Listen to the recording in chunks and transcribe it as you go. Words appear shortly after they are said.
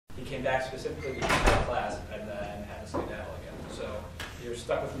came back specifically to teach that class and then had to skedaddle again. So you're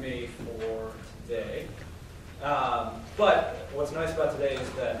stuck with me for today. But what's nice about today is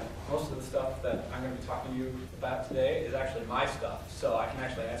that most of the stuff that I'm going to be talking to you about today is actually my stuff. So I can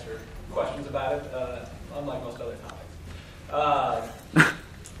actually answer questions about it, unlike most other topics.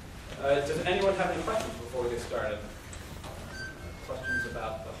 Does anyone have any questions before we get started? Questions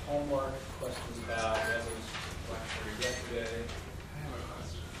about the homework, questions about Wesley's lecture yesterday? I have a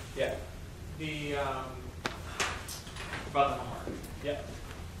question. Yeah. The about the homework. Yeah.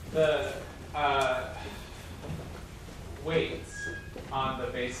 The weights on the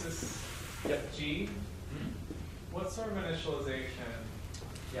basis G. What sort of initialization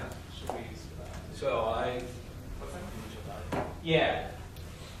should we use for that? So What's that? initial value. Yeah.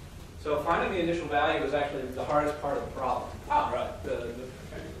 So finding the initial value is actually the hardest part of the problem. Oh,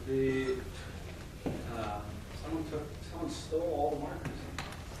 Right. Someone stole all the markers.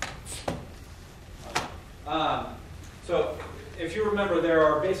 So if you remember, there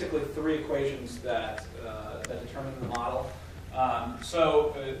are basically three equations that determine the model.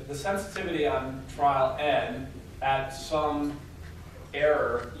 So the sensitivity on trial n at some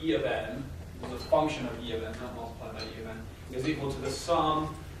error e of n, is a function of e of n, not multiplied by e of n, is equal to the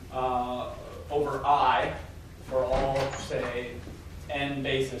sum over I for all, say, n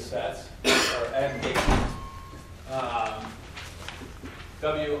basis sets, or n bases,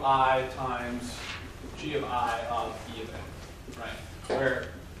 wi times g of I of e of n, right? Where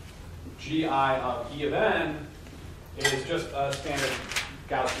gi of e of n is just a standard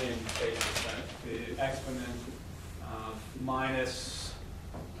Gaussian basis set, the exponent minus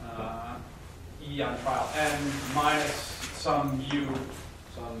e on trial n minus some u,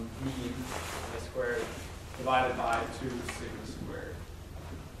 some mean squared divided by 2 sigma squared.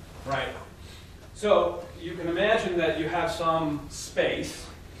 Right. So you can imagine that you have some space.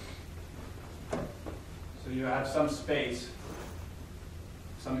 So you have some space,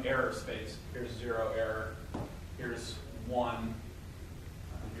 some error space. Here's 0 error. Here's 1.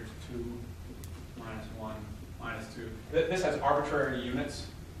 Here's 2 minus 1 minus 2. This has arbitrary units.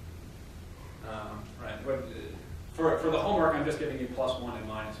 Right. But for the homework, I'm just giving you +1 and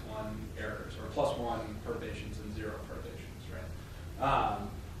 -1 errors, or +1 perturbations and 0 perturbations, right?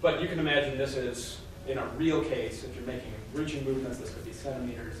 But you can imagine this is, in a real case, if you're making reaching movements, this could be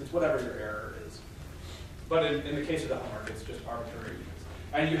centimeters. It's whatever your error is. But in the case of the homework, it's just arbitrary units.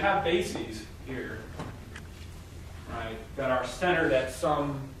 And you have bases here, right, that are centered at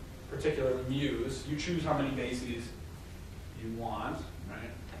some particular mu's. You choose how many bases you want,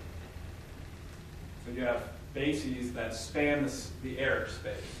 right? So you have bases that span the error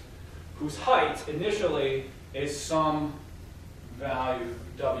space, whose height initially is some value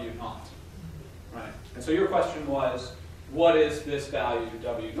w naught, right? And so your question was, what is this value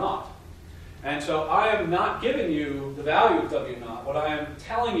w naught? And so I am not giving you the value of w naught. What I am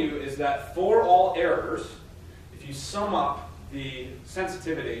telling you is that for all errors, if you sum up the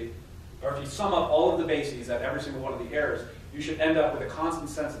sensitivity, or if you sum up all of the bases at every single one of the errors, you should end up with a constant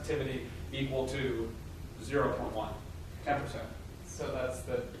sensitivity equal to 0.1, 10%. So that's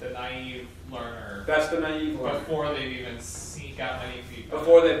the naive learner. That's the naive learner. Before they've even gotten any feedback.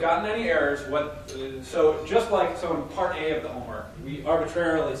 Before they've gotten any errors, so just like in part A of the homework, we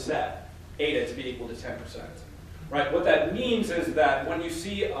arbitrarily set eta to be equal to 10%. Right? What that means is that when you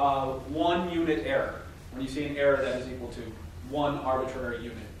see a 1 unit error, when you see an error that is equal to 1 arbitrary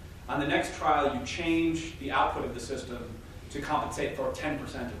unit, on the next trial you change the output of the system to compensate for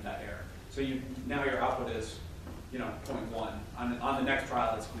 10% of that error. So now your output is 0.1. On the next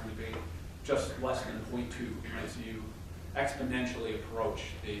trial, it's going to be just less than 0.2, right? So you exponentially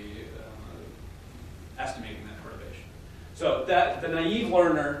approach the estimating that perturbation. So that the naive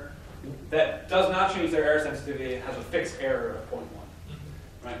learner that does not change their error sensitivity has a fixed error of 0.1,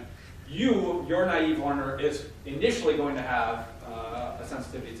 right? Your naive learner is initially going to have a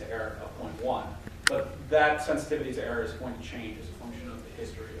sensitivity to error of 0.1, but that sensitivity to error is going to change as a function of the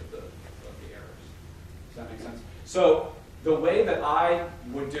history of the errors. Does that make sense? So the way that I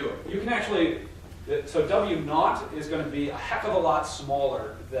would do it, you can actually, so W naught is going to be a heck of a lot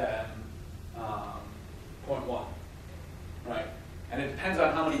smaller than 0.1, right? And it depends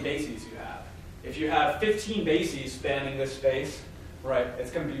on how many bases you have. If you have 15 bases spanning this space, right,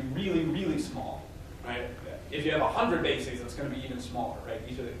 it's going to be really, really small, right? If you have 100 bases, it's going to be even smaller, right?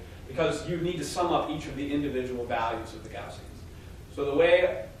 Because you need to sum up each of the individual values of the Gaussians. So the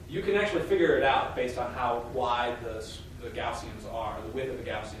way you can actually figure it out based on how wide the Gaussians are, the width of the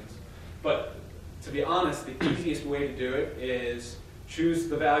Gaussians. But to be honest, the easiest way to do it is choose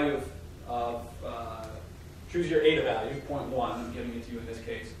the value choose your eta value, 0.1, I'm giving it to you in this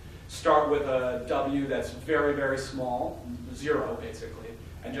case. start with a W that's very, very small, 0 basically,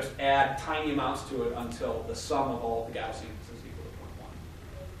 and just add tiny amounts to it until the sum of all the Gaussians is equal to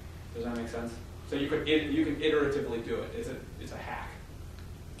 0.1. Does that make sense? So you can iteratively do it. It's a hack.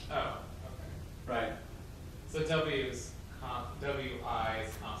 Oh, okay. Right. So W is Wi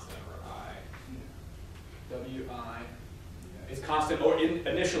is constant over I. Wi is constant, or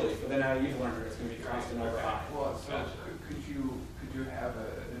initially for the naive learner, it's going to be constant over I. Well, so could you have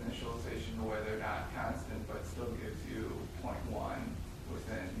an initialization where they're not constant, but still gives you 0.1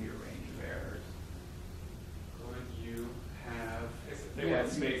 within your range of errors? Could you have? If they weren't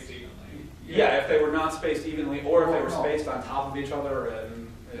spaced evenly. Yeah, if they were not spaced evenly, or if they were spaced on top of each other, and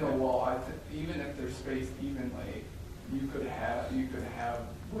even if they're spaced evenly, you could have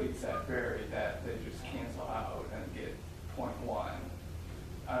weights that vary that they just cancel out and get 0.1.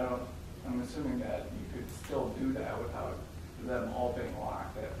 I'm assuming that you could still do that without them all being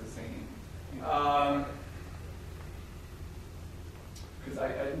locked at the same. Because I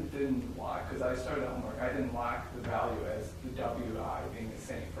didn't lock, because I started homework, I didn't lock the value as the WI being the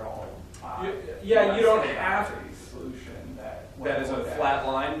same for all I. Yeah, you don't have a solution that is a flat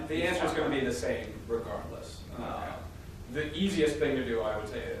line. The answer is going to be the same regardless. The easiest thing to do, I would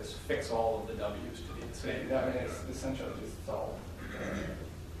say, is fix all of the W's to be the same. I mean, it's essentially just solve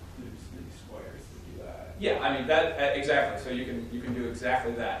these squares to do that. Yeah, I mean that exactly. So you can do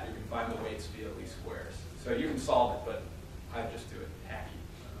exactly that. You can find the weights via least squares. So you can solve it, but I just do it hacky.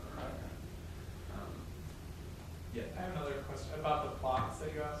 Yeah. I have another question about the plots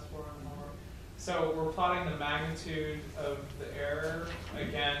that you asked for in homework. So we're plotting the magnitude of the error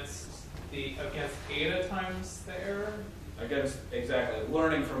against eta times the error. Against exactly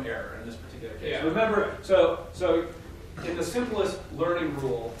learning from error in this particular case. Yeah. Remember, so in the simplest learning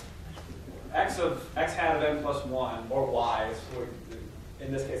rule, x hat of n plus 1, or y,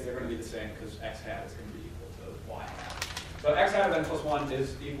 in this case they're going to be the same because x hat is going to be equal to y hat. So x hat of n plus 1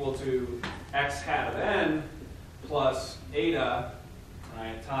 is equal to x hat of n plus eta,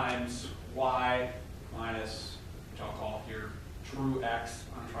 right, times y minus, which I'll call here true x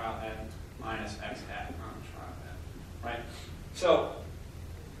on trial n minus x hat on trial n, right? So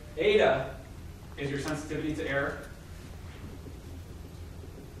eta is your sensitivity to error.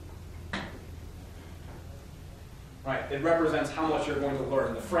 Right, it represents how much you're going to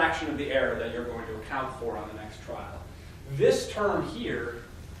learn, the fraction of the error that you're going to account for on the next trial. This term here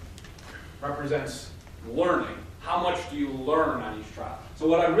represents learning. How much do you learn on each trial? So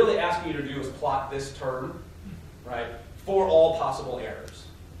what I'm really asking you to do is plot this term, right, for all possible errors.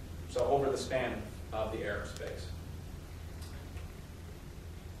 So over the span of the error space.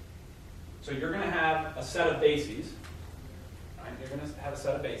 So you're going to have a set of bases, right? You're going to have a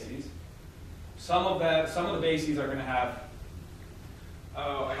set of bases. Some of the bases are going to have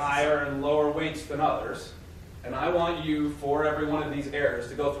higher and lower weights than others. And I want you, for every one of these errors,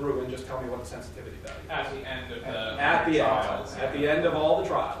 to go through and just tell me what the sensitivity value is. At the end of the trials. At the end of all the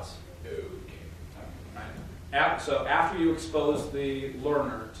trials. Okay. Right. So after you expose the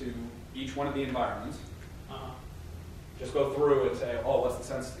learner to each one of the environments, just go through and say, oh, what's the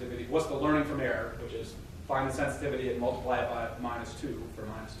sensitivity? What's the learning from error, which is find the sensitivity and multiply it by -2 for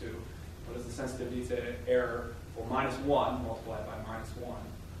 -2. What is the sensitivity to error for -1 multiplied by -1?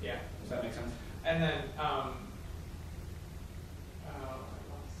 Yeah. Does that make sense? And then,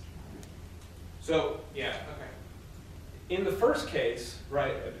 so yeah, okay. in the first case,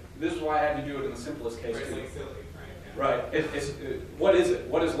 right, this is why I had to do it in the simplest case too. Really silly, right? Yeah. Right. What is it?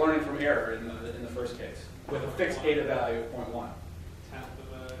 What is learning from error in the first case with a fixed eta value of 0.1? Tenth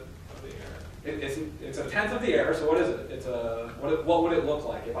of the error. It's a tenth of the error. So what is it? It's what would it look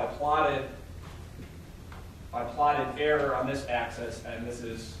like if I plotted error on this axis and this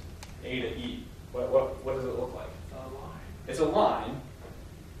is eta e? What does it look like? A line. It's a line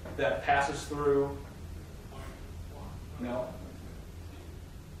that passes through. No.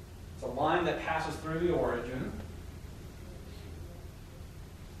 It's a line that passes through the origin,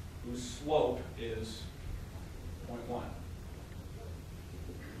 whose slope is 0.1.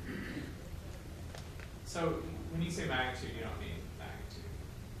 So when you say magnitude, you don't mean magnitude,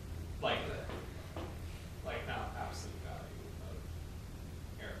 like not absolute value of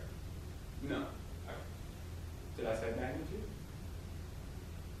error. No. Okay. Did I say magnitude?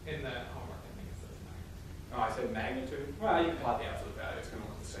 In the homework, I think it says magnitude. No, I said magnitude. Well, you can plot the absolute value. It's going to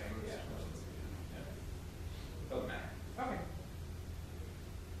look the same. Yeah. Doesn't matter. Okay.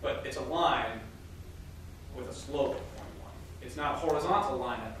 But it's a line with a slope of 0.1. It's not a horizontal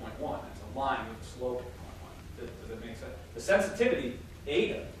line at 0.1. It's a line with a slope of 0.1. Does that make sense? The sensitivity,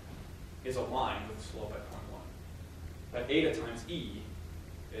 eta, is a line with a slope at 0.1. But eta times e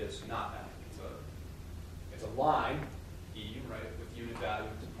is not that. It's a line, E, right, with unit value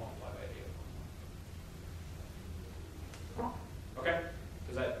multiplied by 8. Okay?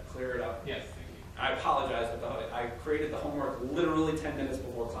 Does that clear it up? Yes, thank you. I apologize, I created the homework literally 10 minutes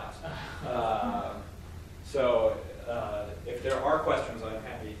before class. So if there are questions, I'm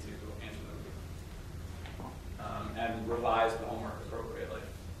happy to answer them and revise the homework appropriately.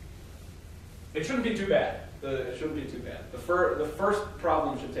 It shouldn't be too bad. It shouldn't be too bad. The first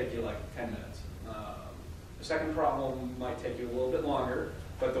problem should take you like 10 minutes. The second problem might take you a little bit longer,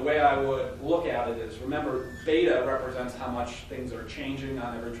 but the way I would look at it is, remember, beta represents how much things are changing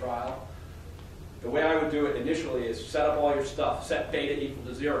on every trial. The way I would do it initially is set up all your stuff, set beta equal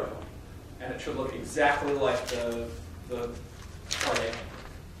to 0, and it should look exactly like the part A. Does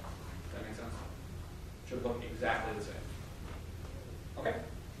that make sense? It should look exactly the same. Okay?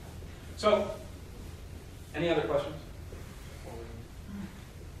 So, any other questions?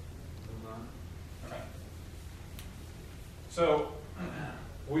 Move on. Okay. So,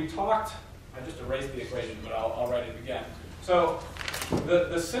 we talked, I just erased the equation, but I'll write it again. So,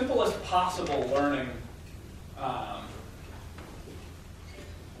 the simplest possible learning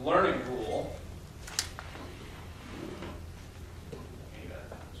rule, eta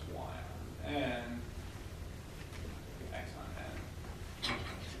times y on n, x on n,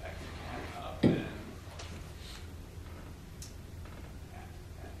 x of n.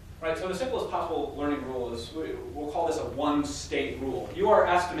 Right, so the simplest possible learning rule is, we'll call this a one-state rule. You are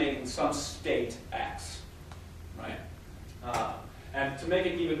estimating some state x, right? And to make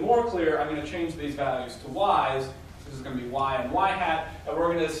it even more clear, I'm going to change these values to y's. This is going to be y and y hat, and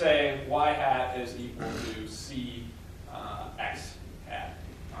we're going to say y hat is equal to c x hat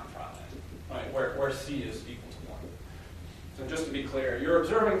on trial n, right? Where c is equal to 1. So just to be clear, you're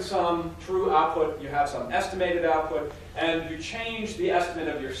observing some true output, you have some estimated output, and you change the estimate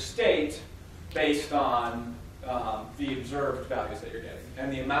of your state based on the observed values that you're getting.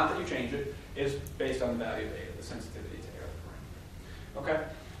 And the amount that you change it is based on the value of eta, the sensitivity to error. Okay?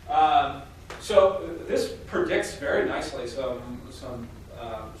 So this predicts very nicely some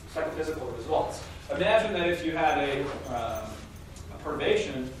psychophysical results. Imagine that if you had a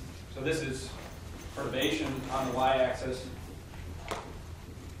perturbation, so this is perturbation on the y-axis,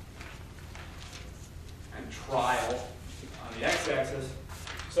 and trial on the x-axis.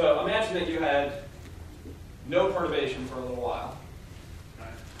 So imagine that you had no perturbation for a little while,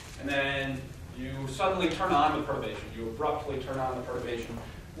 right? And then you suddenly turn on the perturbation. You abruptly turn on the perturbation.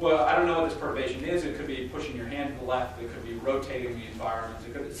 Well, I don't know what this perturbation is. It could be pushing your hand to the left. It could be rotating the environment.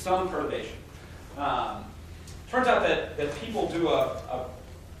 It could be some perturbation. Turns out that people do a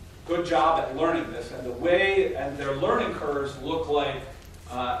good job at learning this, and their learning curves look like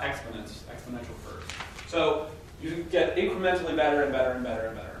exponential curves. So you get incrementally better and better and better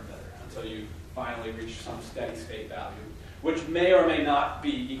and better and better until you finally reach some steady state value, which may or may not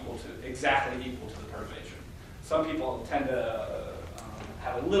be exactly equal to the perturbation. Some people tend to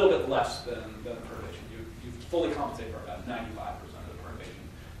have a little bit less than the perturbation. You fully compensate for about 95% of the perturbation,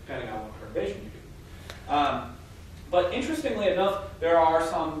 depending on what perturbation you do. But interestingly enough, there are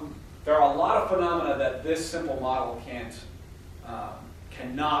a lot of phenomena that this simple model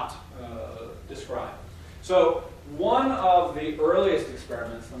cannot describe. So one of the earliest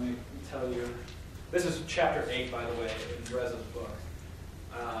experiments, let me tell you, this is chapter 8, by the way, in Dreza's book.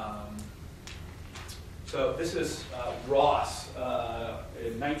 So this is Ross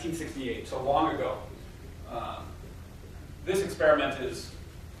in 1968, so long ago. This experiment is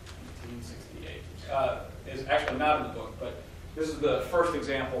 1968. Is actually not in the book, but this is the first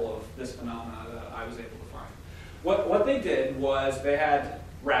example of this phenomena that I was able to find. What they did was they had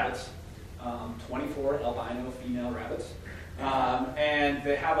rabbits, 24 albino female rabbits, and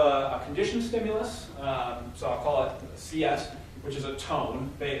they have a conditioned stimulus, so I'll call it CS, which is a tone.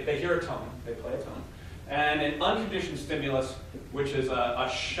 They hear a tone, they play a tone, and an unconditioned stimulus, which is a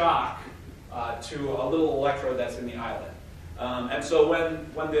shock to a little electrode that's in the eyelid. And so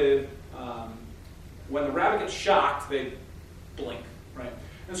when the rabbit gets shocked, they blink, right?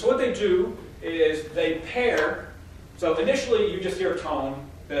 And so what they do is they pair. So initially, you just hear tone.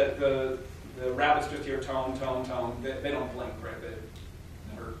 The rabbits just hear tone, tone, tone. They don't blink, right? They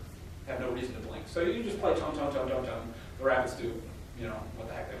never have no reason to blink. So you just play tone, tone, tone, tone, tone. The rabbits do, what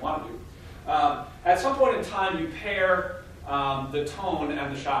the heck they want to do. At some point in time, you pair the tone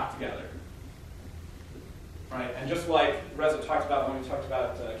and the shock together, right? And just like Reza talked about when we talked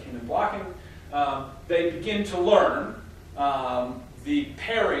about Kingman blocking, they begin to learn the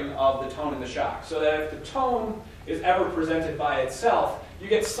pairing of the tone and the shock. So that if the tone is ever presented by itself, you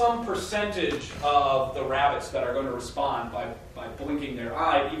get some percentage of the rabbits that are going to respond by blinking their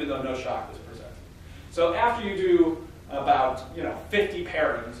eye, even though no shock was presented. So after you do about 50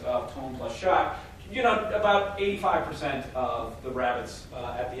 pairings of tone plus shock, about 85% of the rabbits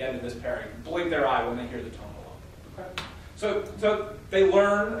at the end of this pairing blink their eye when they hear the tone alone. Okay? So they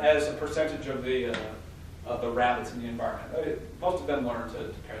learn as a percentage of the rabbits in the environment. Most of them learn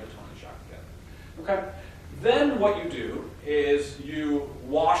to pair the tone and shock together. Okay? Then what you do is you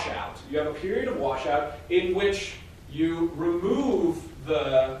wash out. You have a period of washout in which you remove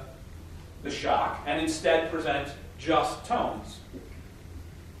the shock and instead present just tones.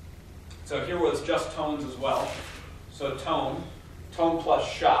 So here was just tones as well. So tone plus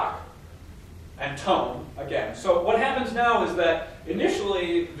shock, and tone again. So what happens now is that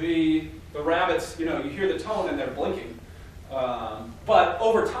initially the rabbits, you hear the tone and they're blinking. But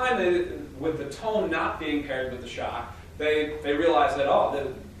over time, with the tone not being paired with the shock, they realize that, I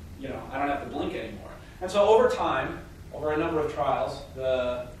don't have to blink anymore. And so over time, over a number of trials,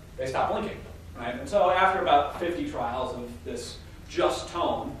 they stop blinking. Right? And so after about 50 trials of this just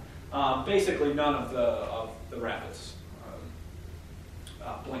tone, basically none of the rabbits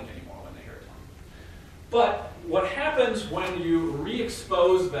blink anymore when they hear a tone. But what happens when you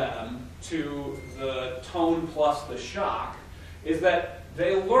re-expose them to the tone plus the shock is that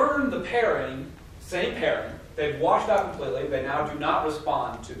they learn the pairing, same pairing, they've washed out completely, they now do not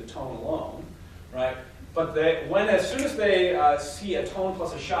respond to the tone alone, right? But as soon as they see a tone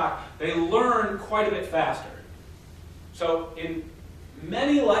plus a shock, they learn quite a bit faster. So in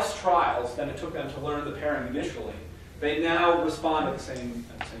many less trials than it took them to learn the pairing initially, they now respond at the same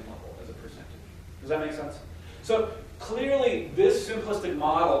level as a percentage. Does that make sense? So clearly, this simplistic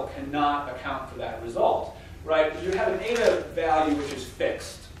model cannot account for that result, right? You have an eta value which is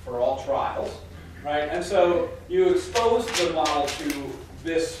fixed for all trials, right? And so you expose the model to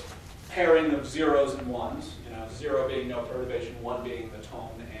this pairing of zeros and ones, 0 being no perturbation, 1 being the tone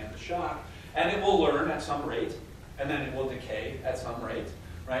and the shock, and it will learn at some rate, and then it will decay at some rate,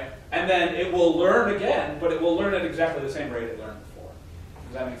 right? And then it will learn again, but it will learn at exactly the same rate it learned before.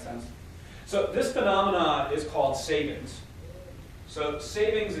 Does that make sense? So this phenomena is called savings. So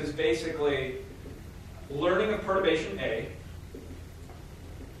savings is basically learning of perturbation A,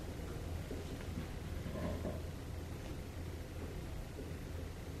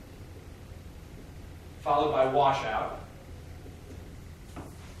 followed by washout,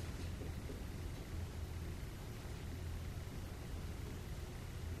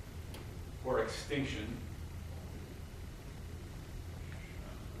 or extinction. I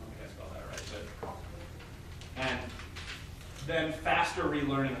don't think I spelled that right, but, and then faster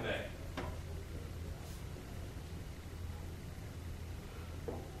relearning of A.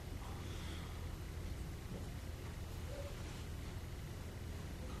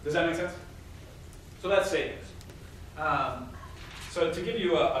 Does that make sense? So that's savings. So to give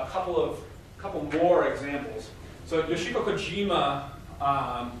you a couple more examples. So Yoshiko Kojima,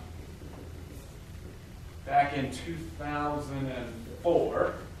 back in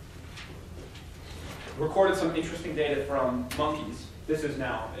 2004, recorded some interesting data from monkeys. This is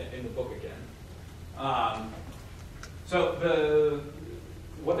now in the book again. So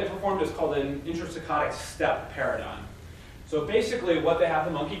what they performed is called an intrasaccadic step paradigm. So basically what they have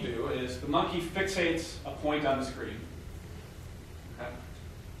the monkey do is the monkey fixates a point on the screen. Okay?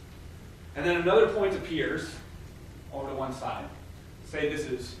 And then another point appears over to one side. Say this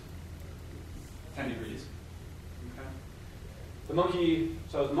is 10 degrees. Okay? The monkey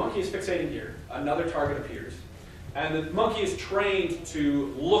is fixating here. Another target appears. And the monkey is trained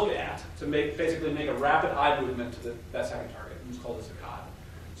to look at, basically make a rapid eye movement to that second target. It's called a saccade.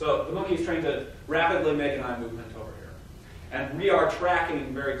 So the monkey is trained to rapidly make an eye movement over here. And we are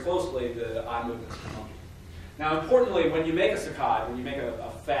tracking very closely the eye movements of the monkey. Now, importantly, when you make a saccade, when you make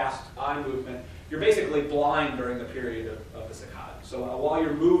a fast eye movement, you're basically blind during the period of the saccade. So while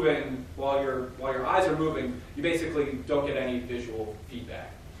you're moving, while your eyes are moving, you basically don't get any visual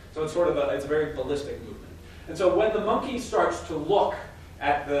feedback. So it's it's a very ballistic movement. And so when the monkey starts to look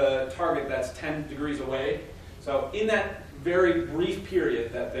at the target that's 10 degrees away, so in that very brief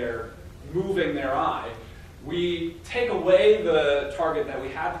period that they're moving their eye, we take away the target that we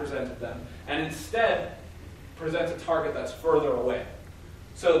had presented them and instead present a target that's further away.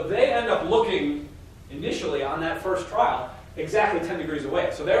 So they end up looking initially on that first trial exactly 10 degrees away.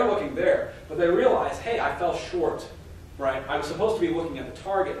 So they're looking there, but they realize, hey, I fell short, right? I was supposed to be looking at the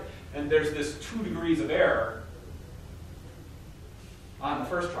target, and there's this 2 degrees of error on the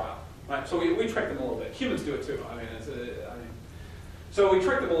first trial, right? So we trick them a little bit. Humans do it too. So we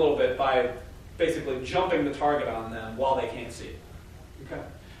trick them a little bit by basically jumping the target on them while they can't see it. Okay?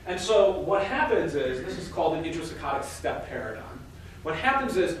 And so what happens is, this is called an intrasaccadic step paradigm. What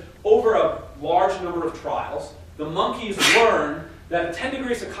happens is, over a large number of trials, the monkeys learn that a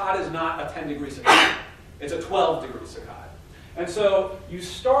 10-degree saccade is not a 10-degree saccade. It's a 12-degree saccade. And so you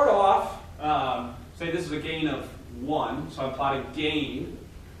start off, say this is a gain of 1, so I'm plotting gain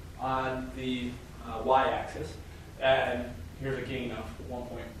on the y-axis, and here's a gain of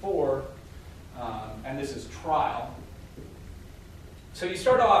 1.4, and this is trial. So you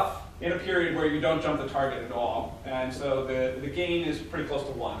start off in a period where you don't jump the target at all, and so the gain is pretty close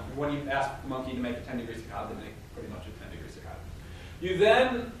to 1. When you ask the monkey to make a 10-degree saccade, they make pretty much a 10-degree saccade. You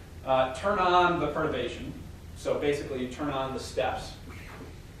then turn on the perturbation, so basically you turn on the steps.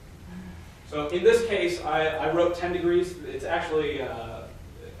 So in this case, I wrote 10 degrees. It's actually,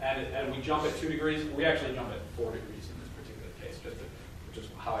 and we jump at 2 degrees. We actually jump at 4 degrees in this particular case, which is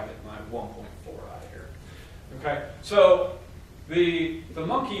how I get my 1.4 out of here. Okay, so the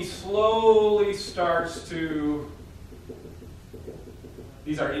monkey slowly starts to,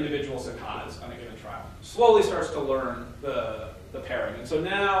 these are individual saccades on a given trial, slowly starts to learn the pairing. And so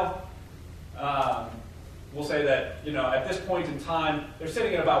now, we'll say that, at this point in time, they're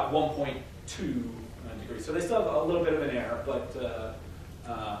sitting at about 1.2 degrees. So they still have a little bit of an error,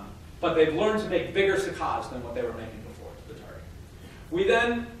 but they've learned to make bigger saccades than what they were making before to the target. We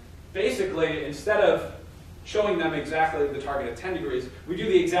then, basically, instead of showing them exactly the target at 10 degrees, we do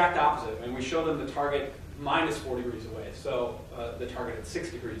the exact opposite, and we show them the target minus 4 degrees away, so the target at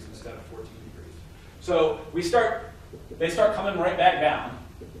 6 degrees instead of 14 degrees. So they start coming right back down.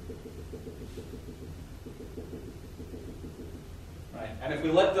 Right? And if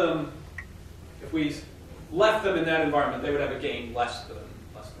we left them in that environment, they would have a gain less than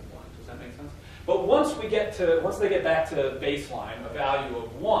 1. Does that make sense? But once they get back to baseline, a value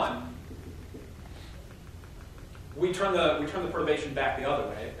of 1, we turn the perturbation back the other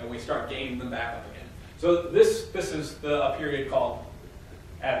way, and we start gaining them back up again. So this is a period called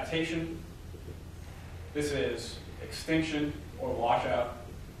adaptation. This is extinction or washout,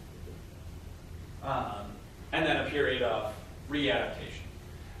 and then a period of readaptation.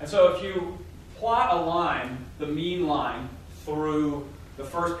 And so if you plot a line, the mean line, through the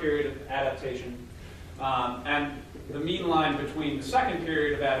first period of adaptation, and the mean line between the second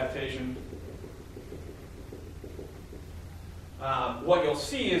period of adaptation, what you'll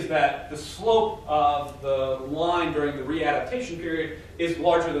see is that the slope of the line during the readaptation period is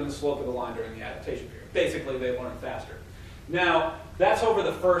larger than the slope of the line during the adaptation period. Basically, they learn faster. Now, that's over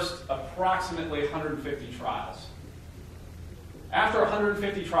the first approximately 150 trials. After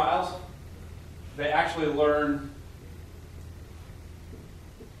 150 trials, they actually learn.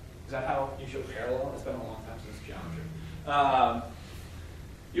 Is that how you show parallel? It's been a long time since geometry.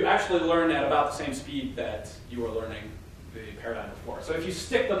 You actually learn at about the same speed that you were learning the paradigm before. So if you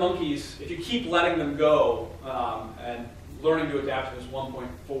stick the monkeys, if you keep letting them go and learning to adapt to this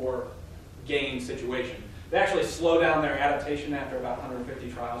 1.4 gain situation, they actually slow down their adaptation after about 150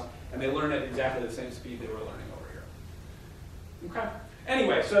 trials, and they learn at exactly the same speed they were learning over here. Okay.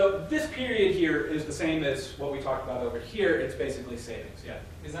 Anyway, so this period here is the same as what we talked about over here. It's basically savings. Yeah.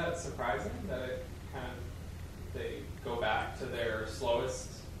 Is that surprising that they go back to their slowest?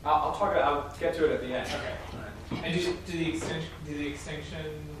 I'll get to it at the end. Okay. All right. And do the extinction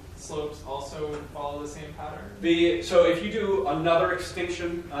slopes also follow the same pattern? So if you do another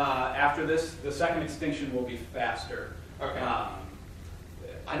extinction after this, the second extinction will be faster. Okay.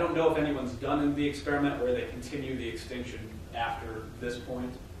 I don't know if anyone's done the experiment where they continue the extinction after this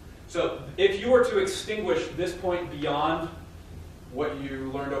point. So if you were to extinguish this point beyond what you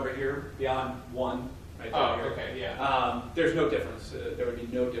learned over here, beyond 1, right there, okay, yeah. there's no difference. There would be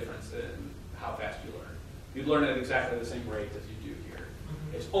no difference in how fast you learn. You'd learn at exactly the same rate as you do here.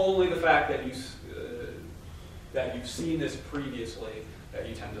 Mm-hmm. It's only the fact that you've seen this previously that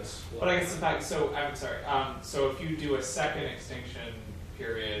you tend to slow. But I guess the fact, so I'm sorry. So if you do a second extinction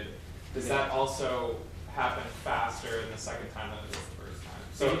period, does that also happen faster in the second time than it is the first time?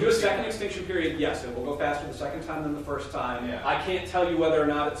 So if you do a second extinction period, yes, it will go faster the second time than the first time. Yeah. I can't tell you whether or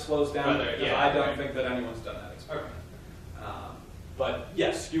not it slows down because I don't think that anyone's done that experiment. Okay. But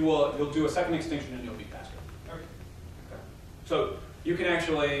yes, you'll do a second extinction and you'll be faster. Okay. So you can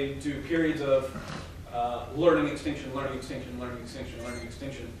actually do periods of learning extinction, learning extinction, learning extinction, learning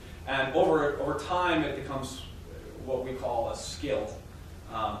extinction, and over time it becomes what we call a skill.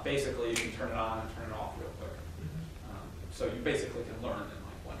 Basically, you can turn it on and turn it off real quick. So you basically can learn in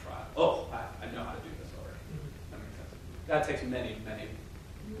like one trial. Oh, I know how to do this already. That makes sense. That takes many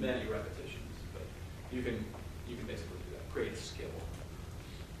repetitions, but you can basically do that. Create a skill.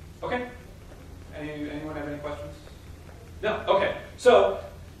 Okay. Anyone have any questions? No. Okay. So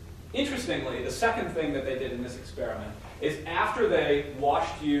interestingly, the second thing that they did in this experiment is after they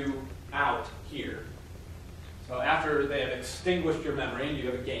washed you out here, so after they have extinguished your memory and you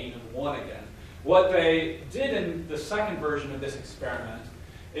have a gain of 1 again, what they did in the second version of this experiment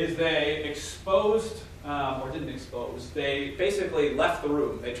is they exposed, or didn't expose, they basically left the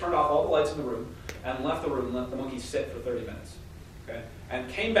room. They turned off all the lights in the room and left the room and let the monkey sit for 30 minutes. Okay? And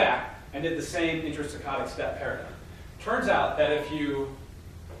came back and did the same intrasaccadic step paradigm. Turns out that if you,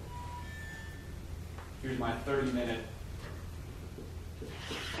 here's my 30-minute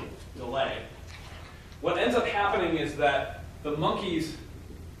delay, what ends up happening is that the monkeys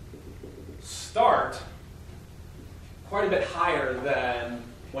start quite a bit higher than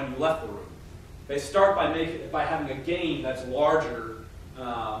when you left the room. They start by having a gain that's larger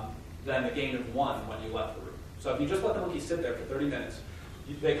than the gain of 1 when you left the room. So if you just let the monkey sit there for 30 minutes,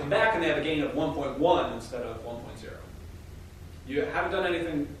 they come back and they have a gain of 1.1 instead of 1.0. You haven't done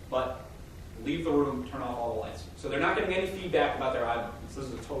anything but leave the room, turn off all the lights. So they're not getting any feedback about their eye movements. This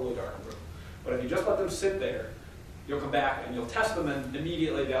is a totally dark room. But if you just let them sit there, you'll come back and you'll test them, and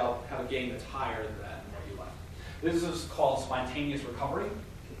immediately they'll have a gain that's higher than what you left. This is called spontaneous recovery.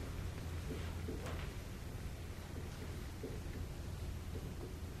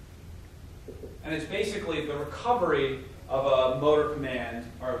 And it's basically the recovery of a motor command,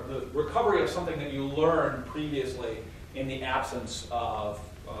 or the recovery of something that you learned previously in the absence of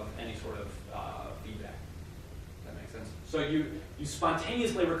any sort of feedback. Does that make sense? So you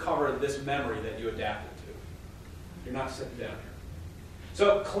spontaneously recover this memory that you adapted to. You're not sitting down here.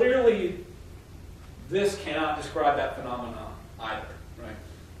 So clearly, this cannot describe that phenomenon either, right?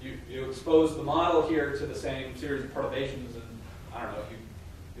 You expose the model here to the same series of perturbations, and I don't know, if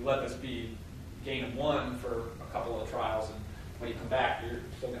you let this be gain of 1 for a couple of trials, and when you come back, you're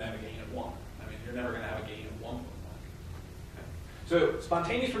still going to have a gain of 1. I mean, you're never going to have a gain of 1.1. Okay. So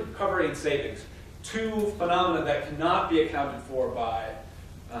spontaneous recovery and savings, 2 phenomena that cannot be accounted for by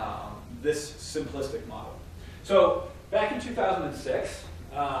this simplistic model. So back in 2006,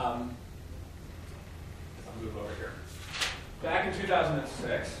 I'll move over here. Back in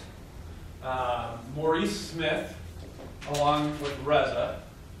 2006, Maurice Smith, along with Reza,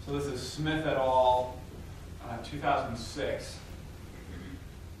 so this is Smith et al., 2006,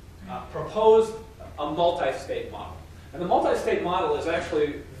 proposed a multi-state model. And the multi-state model is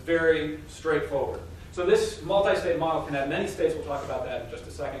actually very straightforward. So this multi-state model can have many states. We'll talk about that in just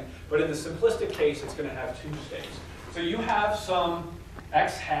a second. But in the simplistic case, it's going to have 2 states. So you have some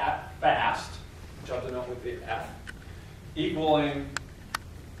x hat fast, which I'll denote with the f, equaling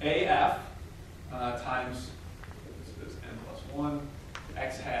AF times, this is n plus 1,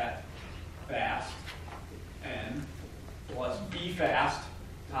 x hat fast, n, plus b fast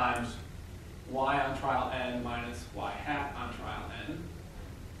times y on trial n minus y hat on trial n.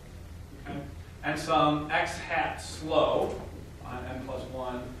 Okay? And some x hat slow on n plus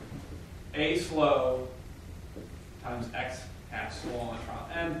 1, a slow times x hat slow on trial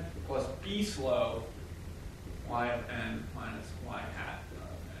n, plus b slow y of n minus y hat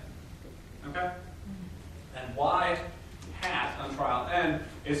of n. Okay? And y hat on trial n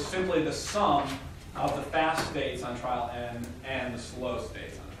is simply the sum of the fast states on trial n and the slow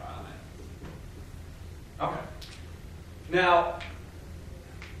states on trial n. Okay. Now,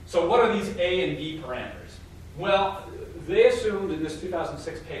 so what are these A and B parameters? Well, they assumed in this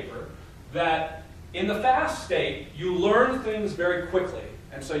 2006 paper that in the fast state, you learn things very quickly,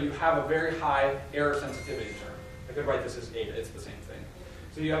 and so you have a very high error sensitivity term. I could write this as eta, it's the same thing.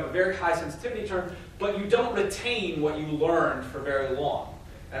 So you have a very high sensitivity term, but you don't retain what you learned for very long.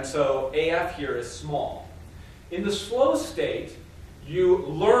 And so AF here is small. In the slow state, you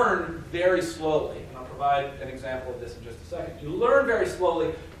learn very slowly, and I'll provide an example of this in just a second. You learn very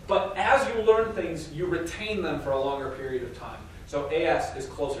slowly, but as you learn things, you retain them for a longer period of time. So AS is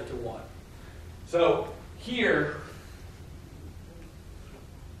closer to 1. So here,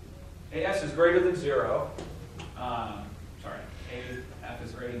 AS is greater than 0. AF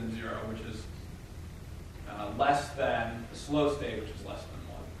is greater than 0, which is less than the slow state, which is less than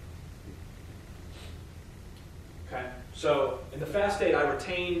 1. Okay, so in the fast state, I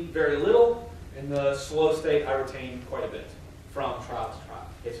retain very little. In the slow state, I retain quite a bit from trial to trial.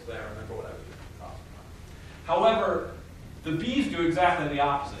 Basically, I remember what I was doing from trial to trial. However, the B's do exactly the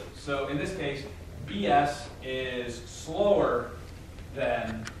opposite. So in this case, BS is slower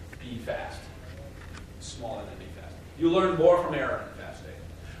than B fast, smaller than B fast. You learn more from error in the fast state.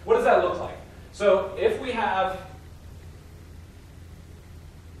 What does that look like? So if we have,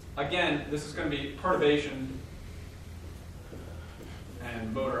 again, this is going to be perturbation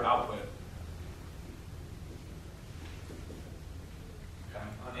and motor output, okay,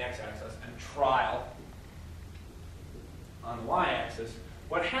 on the x-axis, and trial on the y-axis,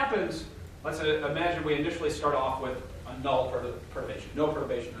 what happens, let's imagine we initially start off with a null perturbation, no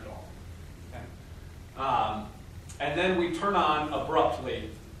perturbation at all. Okay? And then we turn on abruptly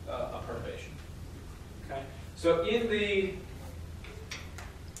a perturbation. Okay? So in the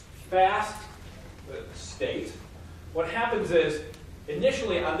fast state, what happens is,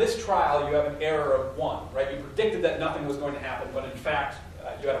 initially on this trial you have an error of 1, right? You predicted that nothing was going to happen, but in fact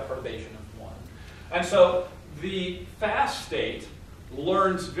you had a perturbation of 1. And so the fast state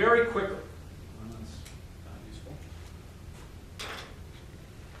learns very quickly. That's not useful.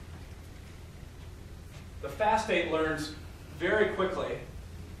 The fast state learns very quickly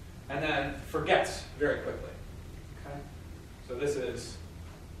and then forgets very quickly. Okay? So this is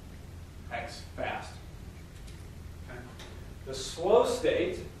x fast. Okay? The slow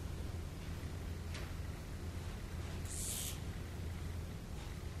state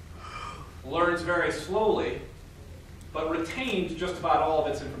learns very slowly, but retains just about all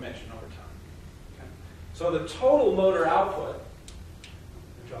of its information over time. Okay? So the total motor output,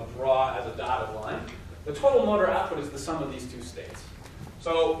 which I'll draw as a dotted line, the total motor output is the sum of these two states.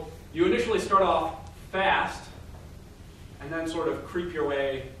 So you initially start off fast, and then sort of creep your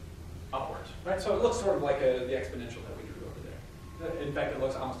way upwards. Right? So it looks sort of like the exponential that we drew over there. In fact, it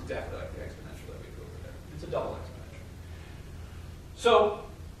looks almost exactly like the exponential that we drew over there. It's a double exponential. So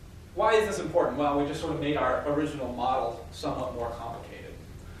why is this important? Well, we just sort of made our original model somewhat more complicated.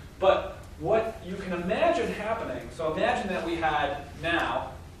 But what you can imagine happening, so imagine that we had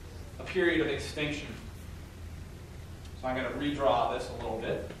now a period of extinction. So I'm going to redraw this a little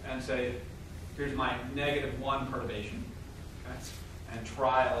bit and say, here's my -1 perturbation. Okay? And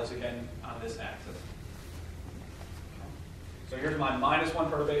trial is again on this axis. Okay? So here's my -1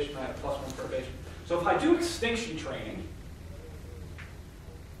 perturbation, I have +1 perturbation. So if I do extinction training,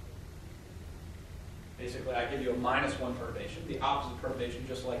 basically I give you a -1 perturbation, the opposite perturbation,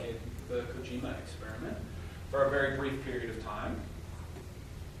 just like in the Kojima experiment, for a very brief period of time,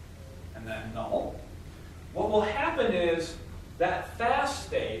 and then null. What will happen is that fast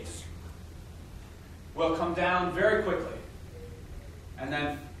state will come down very quickly and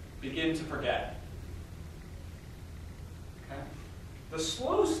then begin to forget. Okay? The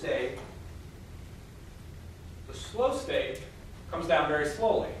slow state comes down very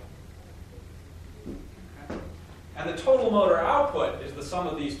slowly. Okay? And the total motor output is the sum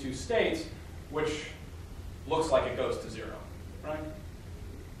of these two states, which looks like it goes to 0. Right?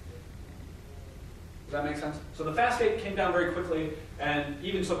 Does that make sense? So the fast state came down very quickly, and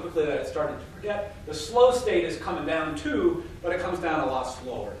even so quickly that it started to forget. The slow state is coming down too, but it comes down a lot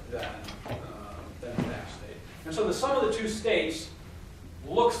slower than the fast state. And so the sum of the two states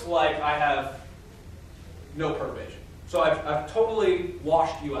looks like I have no perturbation. So I've totally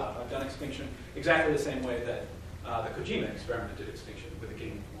washed you out. I've done extinction exactly the same way that the Kojima experiment did extinction with a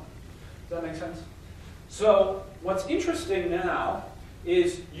gain of 1. Does that make sense? So what's interesting now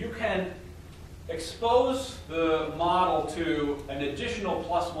is you can expose the model to an additional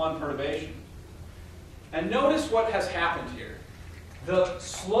 +1 perturbation. And notice what has happened here. The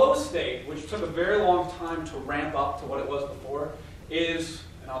slow state, which took a very long time to ramp up to what it was before, is,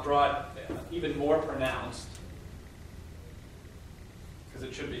 and I'll draw it even more pronounced, because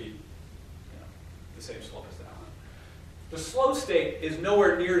it should be the same slope as that one. The slow state is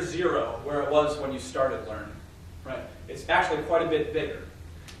nowhere near 0 where it was when you started learning. Right? It's actually quite a bit bigger.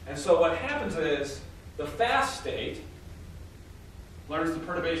 And so what happens is the fast state learns the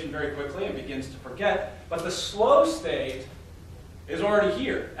perturbation very quickly and begins to forget, but the slow state is already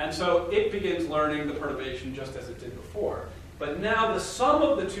here. And so it begins learning the perturbation just as it did before. But now the sum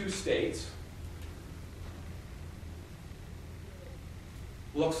of the two states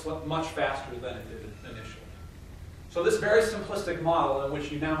looks much faster than it did initially. So this very simplistic model in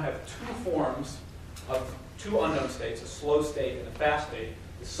which you now have two forms of two unknown states, a slow state and a fast state,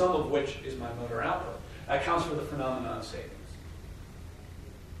 the sum of which is my motor output, accounts for the phenomenon of savings.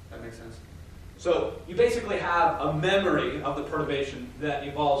 That makes sense? So you basically have a memory of the perturbation that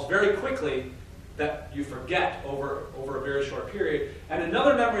evolves very quickly that you forget over a very short period, and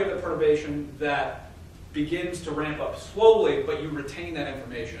another memory of the perturbation that begins to ramp up slowly, but you retain that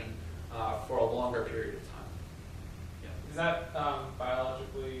information for a longer period of time. Yeah. Is that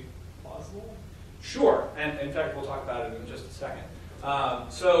biologically plausible? Sure, and in fact we'll talk about it in just a second.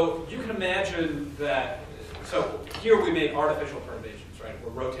 So you can imagine that, so here we made artificial perturbations, right?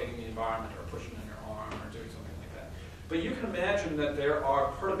 We're rotating the environment or pushing on your arm or doing something like that. But you can imagine that there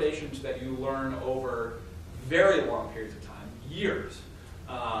are perturbations that you learn over very long periods of time, years,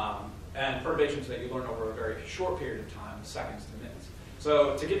 and perturbations that you learn over a very short period of time, seconds to minutes.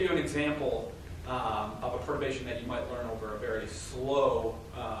 So to give you an example, of a perturbation that you might learn over a very slow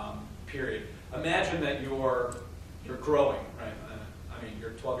period. Imagine that you're growing, right? I mean,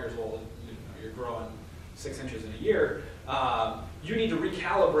 you're 12 years old, you're growing 6 inches in a year. You need to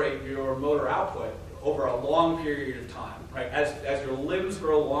recalibrate your motor output over a long period of time, right? As your limbs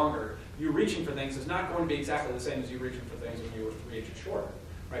grow longer, you reaching for things is not going to be exactly the same as you reaching for things when you were 3 inches shorter,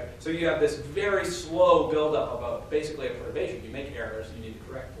 right? So you have this very slow buildup of basically a perturbation. You make errors, you need to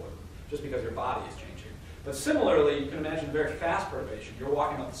correct for them, just because your body is changing. But similarly, you can imagine a very fast perturbation. You're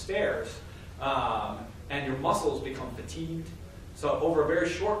walking up the stairs, and your muscles become fatigued. So over a very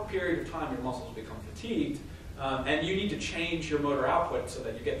short period of time, your muscles become fatigued, and you need to change your motor output so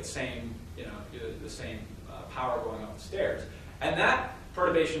that you get the same, the same power going up the stairs. And that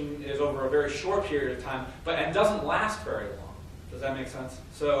perturbation is over a very short period of time, and doesn't last very long. Does that make sense?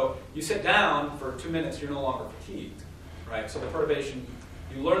 So you sit down for 2 minutes, you're no longer fatigued, right? So the perturbation,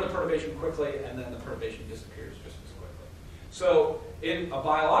 you learn the perturbation quickly, and then the perturbation disappears just as quickly. So in a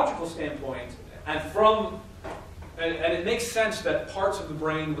biological standpoint, and it makes sense that parts of the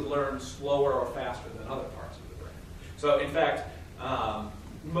brain would learn slower or faster than other parts of the brain. So in fact,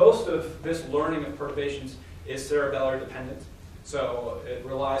 most of this learning of perturbations is cerebellar dependent. So it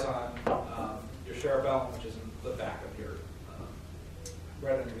relies on your cerebellum, which is in the back of your,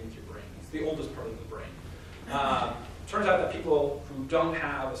 right underneath your brain. It's the oldest part of the brain. Turns out that people who don't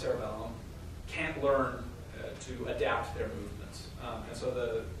have a cerebellum can't learn to adapt their movements. And so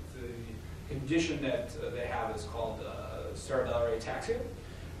the condition that they have is called cerebellar ataxia,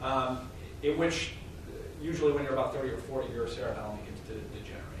 in which usually when you're about 30 or 40, your cerebellum begins to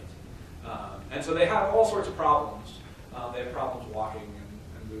degenerate. And so they have all sorts of problems. They have problems walking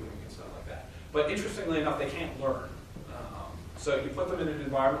and moving and stuff like that. But interestingly enough, they can't learn. So you put them in an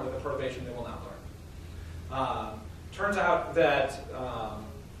environment with a perturbation, they will not learn. Turns out that,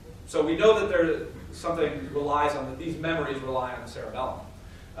 so we know that there's something relies on, that these memories rely on the cerebellum.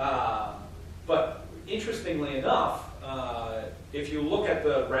 But interestingly enough, if you look at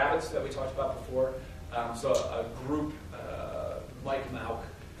the rabbits that we talked about before, so a group, Mike Mauk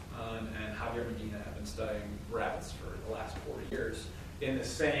and Javier Medina have been studying rabbits for the last 40 years in the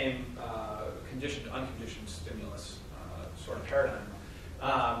same conditioned, unconditioned stimulus sort of paradigm,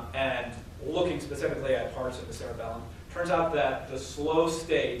 and looking specifically at parts of the cerebellum. Turns out that the slow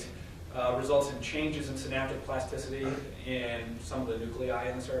state results in changes in synaptic plasticity in some of the nuclei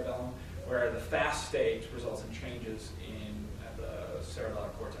in the cerebellum, where the fast state results in changes in the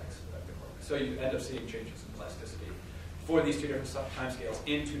cerebellar cortex. So you end up seeing changes in plasticity for these two different timescales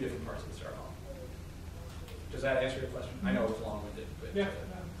in two different parts of the cerebellum. Does that answer your question? I know it was long-winded, but Yeah.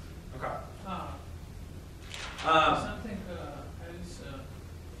 Okay. Something else.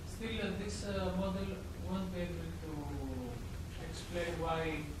 Still, this model won't be able to explain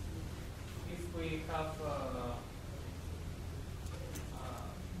why, if we have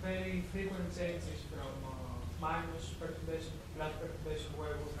very frequent changes from minus perturbation to plus perturbation,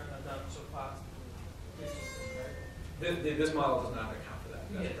 where we can adapt so fast to this, right? This model does not account for that.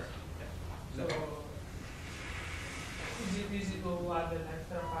 That's Yes. correct. Yeah. So, No. is it easy to add an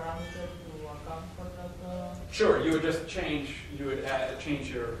extra parameter to account for that? Sure, you would just change. You would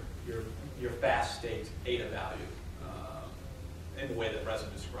change your fast state eta value in the way that Reza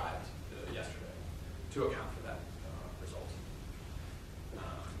described yesterday to account for that result.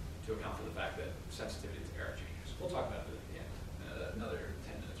 To account for the fact that sensitivity to error changes. We'll talk about it at the end, another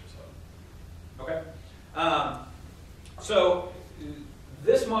 10 minutes or so. Okay. So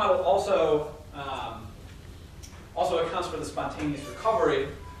this model also accounts for the spontaneous recovery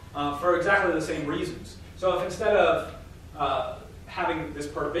for exactly the same reasons. So if instead of having this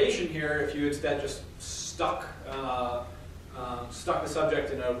perturbation here, if you instead just stuck the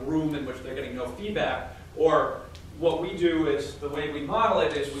subject in a room in which they're getting no feedback, or what we do is, the way we model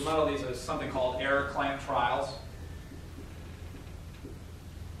it is we model these as something called error clamp trials,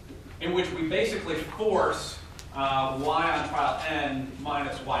 in which we basically force y on trial n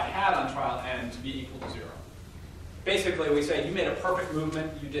minus y hat on trial n to be equal to 0. Basically, we say you made a perfect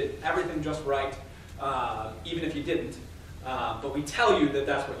movement, you did everything just right, even if you didn't, but we tell you that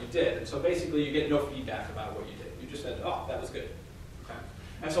that's what you did. And so basically, you get no feedback about what you did. You just said, oh, that was good. Okay?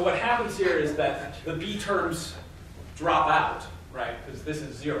 And so what happens here is that the b terms drop out, right? Because this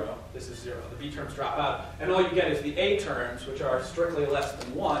is 0, this is 0. The b terms drop out, and all you get is the a terms, which are strictly less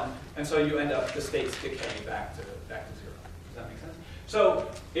than 1, and so you end up, the states decay back to 0. Does that make sense? So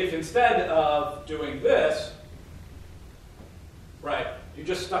if instead of doing this, right, you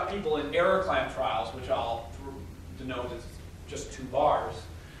just stuck people in error clamp trials, which I'll denote as just 2 bars,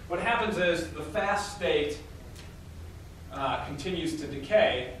 what happens is the fast state continues to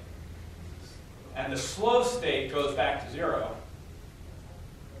decay and the slow state goes back to 0.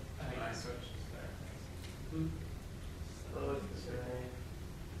 I think I switched there.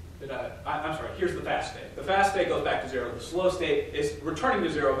 I'm sorry, here's the fast state. The fast state goes back to 0. The slow state is returning to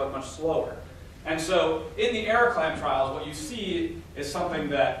 0, but much slower. And so in the error clamp trials, what you see is something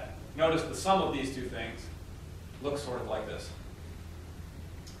that, notice the sum of these two things looks sort of like this.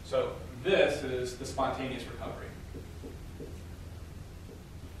 So this is the spontaneous recovery.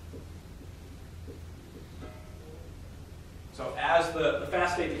 So as the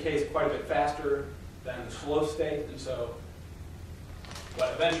fast state decays quite a bit faster than the slow state, and so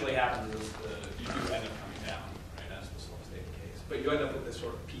what eventually happens is you do end up coming down, right, as the slow state decays. But you end up with this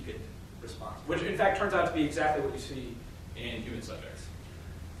sort of peaked response, which in fact turns out to be exactly what you see in human subjects.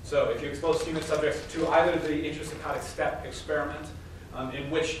 So if you expose human subjects to either the intrasaccadic step experiment,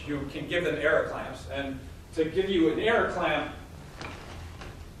 in which you can give them error clamps, and to give you an error clamp,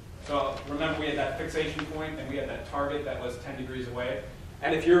 so remember we had that fixation point and we had that target that was 10 degrees away.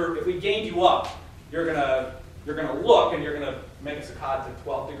 And if we gained you up, you're gonna look and you're gonna make a saccade to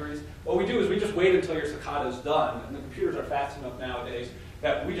 12 degrees. What we do is we just wait until your saccade is done, and the computers are fast enough nowadays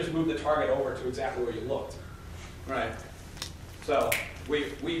that we just move the target over to exactly where you looked. Right. So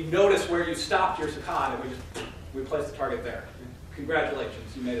we notice where you stopped your saccade and we place the target there.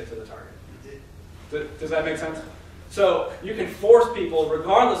 Congratulations, you made it to the target. Does that make sense? So you can force people,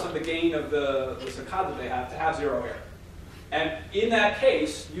 regardless of the gain of the saccade that they have, to have 0 error. And in that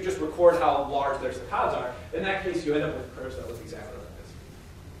case, you just record how large their saccades are. In that case, you end up with curves that look exactly like this.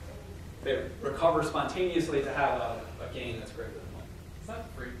 They recover spontaneously to have a gain that's greater than 1. Does that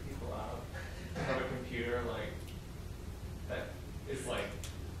freak people out to have a computer that is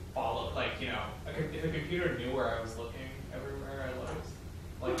if a computer knew where I was looking everywhere I looked,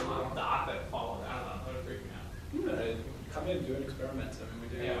 like a little dot that followed, I don't know, that would freak me out. Come in and do an experiment. I mean,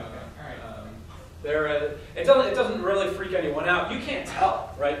 we do. Yeah, okay, all right. It doesn't really freak anyone out. You can't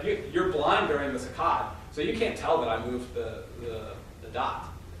tell, right? You're blind during the saccade, so you can't tell that I moved the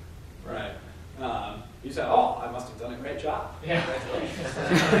dot, right? You said, "Oh, I must have done a great job." Yeah.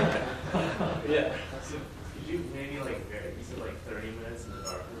 Yeah. So could you maybe you said 30 minutes in the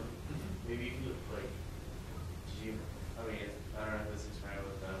dark room? Maybe you could I don't know if this experiment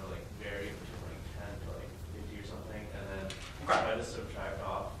was done, but vary between 10 to 50 or something, and then try to subtract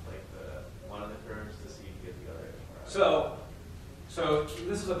off one of the curves to see if you get the other. So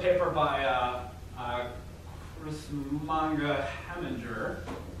this is a paper by Chris Manga Heminger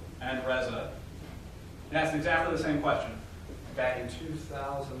and Reza. And that's exactly the same question. Back in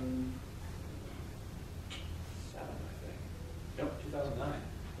 2007, I think. Nope, 2009.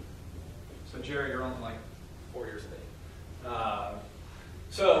 So Jerry, you're only 4 years late.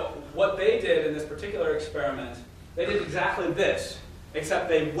 So what they did in this particular experiment, they did exactly this, except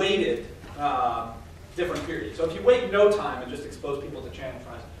they weighted different periods. So if you wait no time and just expose people to channel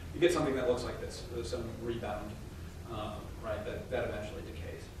trends, you get something that looks like this. There's some rebound, right, that eventually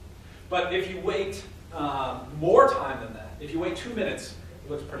decays. But if you wait more time than that, if you wait 2 minutes, it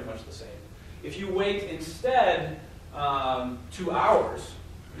looks pretty much the same. If you wait instead 2 hours,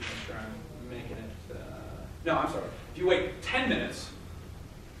 make sure I'm making it, no, I'm sorry. If you wait 10 minutes,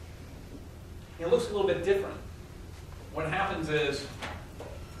 it looks a little bit different. What happens is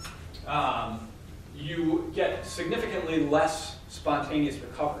you get significantly less spontaneous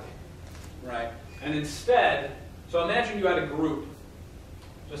recovery, right? And instead, so imagine you had a group,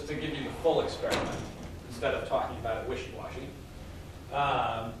 just to give you the full experiment, instead of talking about it wishy-washy.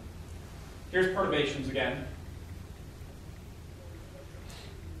 Here's perturbations again.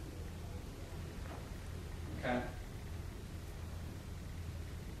 Okay.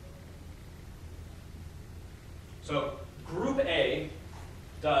 So group A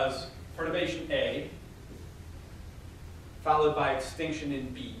does perturbation A, followed by extinction in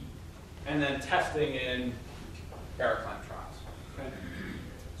B, and then testing in error clamp trials. Okay.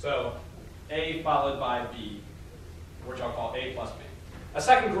 So A followed by B, which I'll call A plus B. A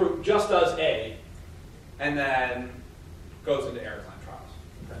second group just does A, and then goes into error clamp trials.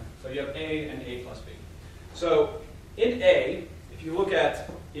 Okay. So you have A and A plus B. So in A, if you look at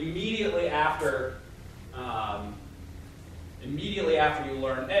immediately after you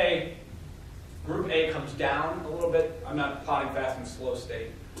learn A, group A comes down a little bit. I'm not plotting fast and slow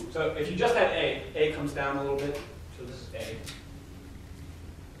state. So if you just had A comes down a little bit. So this is A.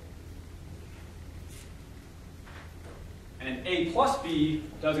 And A plus B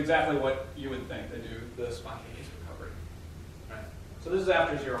does exactly what you would think. They do the spontaneous recovery. Right? So this is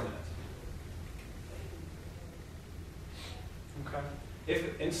after 0 minutes. Okay.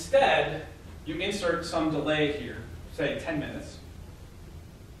 If instead you insert some delay here, say 10 minutes,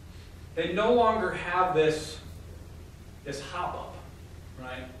 they no longer have this hop up,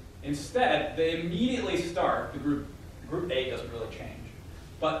 right? Instead, they immediately start, group A doesn't really change,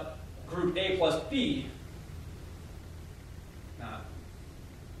 but group A plus B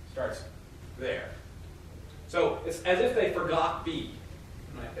starts there. So it's as if they forgot B,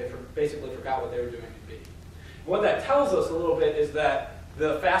 right? They basically forgot what they were doing in B. What that tells us a little bit is that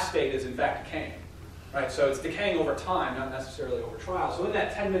the fast state is in fact decaying, right? So it's decaying over time, not necessarily over trial. So in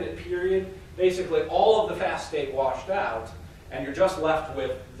that 10-minute period, basically all of the fast state washed out, and you're just left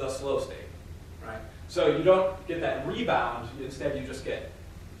with the slow state, right? So you don't get that rebound, instead you just get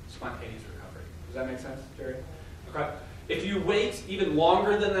spontaneous recovery. Does that make sense, Jerry? Okay. If you wait even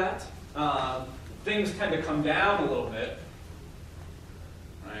longer than that, things tend to come down a little bit,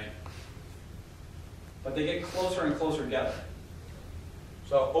 right? But they get closer and closer together.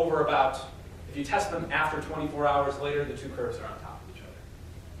 So over about, if you test them after 24 hours later, the two curves are on top of each other.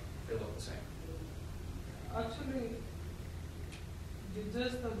 They look the same. Actually, you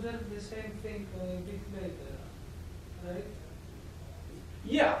just observe the same thing a bit later, right?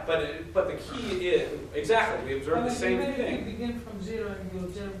 Yeah, but the key is, exactly, we observe the same Even if thing. you begin from 0 and you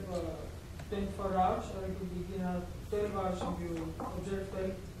observe 24 hours, or you could begin at 12 hours and you observe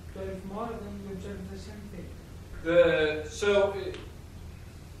 12 more, then you observe the same thing.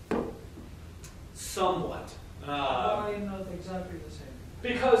 Somewhat. Why not exactly the same?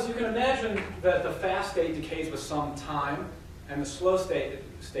 Because you can imagine that the fast state decays with some time, and the slow state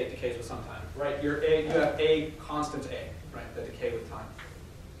decays with some time, right? You have A constants A, right, that decay with time.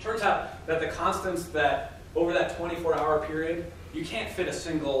 Turns out that the constants that, over that 24-hour period, you can't fit a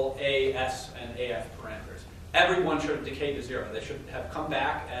single A, S, and AF parameters. Everyone should have decayed to 0. They should have come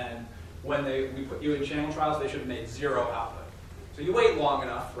back, and when we put you in channel trials, they should have made 0 output. So you wait long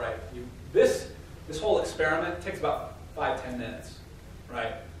enough, right? This whole experiment takes about 5-10 minutes,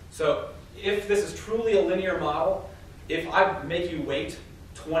 right? So if this is truly a linear model, if I make you wait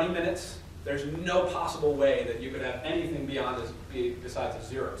 20 minutes, there's no possible way that you could have anything beyond this besides a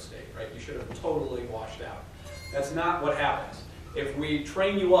 0 state, right? You should have totally washed out. That's not what happens. If we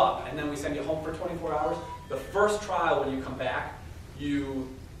train you up and then we send you home for 24 hours, the first trial when you come back, you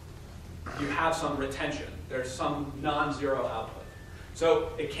have some retention. There's some non-zero output. So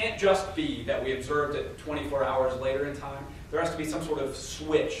it can't just be that we observed it 24 hours later in time. There has to be some sort of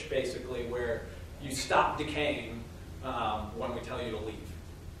switch, basically, where you stop decaying when we tell you to leave,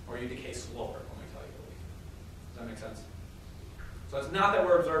 or you decay slower when we tell you to leave. Does that make sense? So it's not that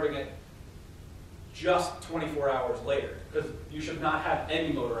we're observing it just 24 hours later, because you should not have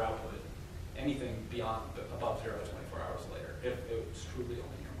any motor output, anything beyond above 0 24 hours later, if it was truly a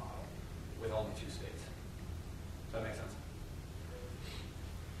linear model with only 2 states. Does that make sense?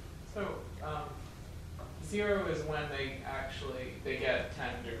 So 0 is when they get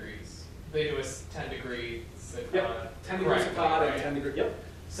 10 degrees. They do a 10-degree saccade. Yep. 10 degree saccade and 10 degree. Yep.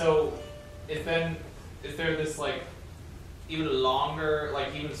 So is there this like even longer,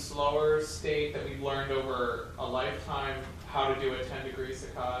 like even slower state that we've learned over a lifetime how to do a 10-degree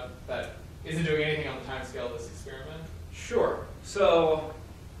saccade that isn't doing anything on the time scale of this experiment? Sure. So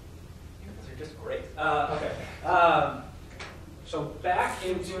these are just great. Okay. So back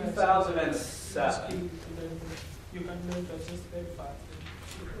in 2007. You can do it just very fast.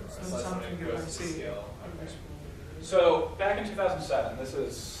 It's So not that's when something it you goes can to see. scale. Okay. So back in 2007, this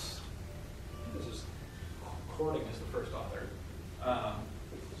is Cording is the first author.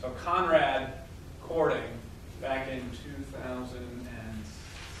 So Conrad Cording back in 2000 and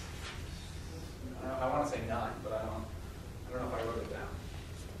I want to say 9, but I don't know if I wrote it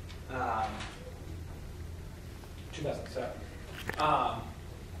down. 2007.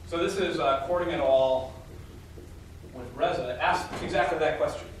 So this is Cording et al. With Reza asked exactly that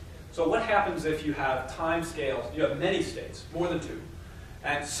question. So what happens if you have time scales, you have many states, more than 2,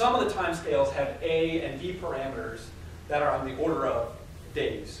 and some of the time scales have A and B parameters that are on the order of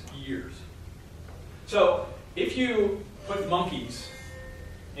days, years. So if you put monkeys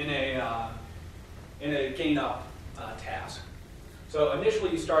in a gain up task, so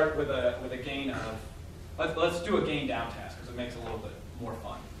initially you start with a gain of, let's do a gain down task because it makes it a little bit more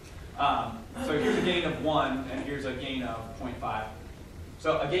fun. So here's a gain of 1, and here's a gain of 0.5.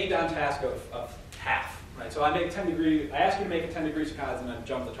 So a gain down task of half, right? So I ask you to make a 10-degree saccade and then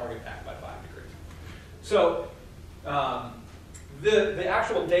jump the target back by 5 degrees. So the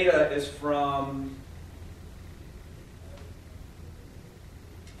actual data is from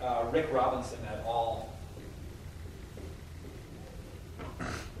Rick Robinson et al.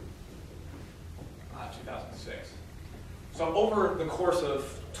 2006. So over the course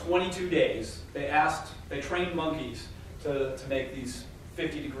of 22 days, they trained monkeys to make these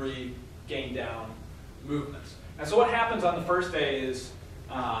 50-degree gain down movements. And so what happens on the first day is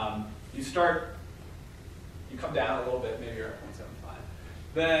you come down a little bit, maybe you're at 0.75.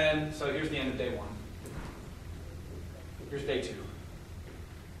 Then, so here's the end of day 1. Here's day 2.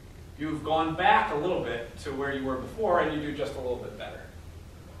 You've gone back a little bit to where you were before, and you do just a little bit better.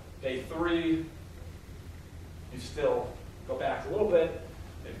 Day 3, you still go back a little bit.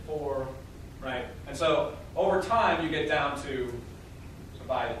 Day 4, right? And so over time, you get down to, so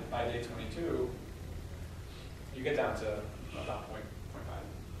by day 22, you get down to about 0.5.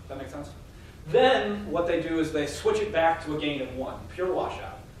 Does that make sense? Then what they do is they switch it back to a gain of 1, pure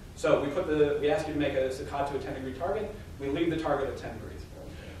washout. So we ask you to make a saccade to a 10-degree target. We leave the target at 10 degrees.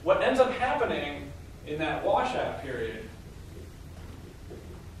 What ends up happening in that washout period,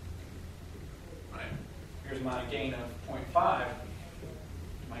 right? Here's my gain of 0.5,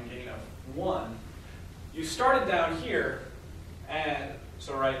 my gain of 1. You started down here, and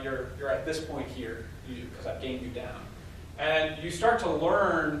so right, you're at this point here because I've gained you down, and you start to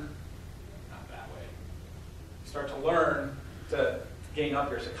learn. Not that way. You start to learn to gain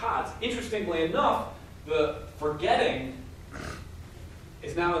up your saccades. Interestingly enough, the forgetting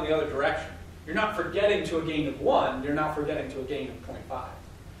is now in the other direction. You're not forgetting to a gain of 1, you're now forgetting to a gain of 0.5,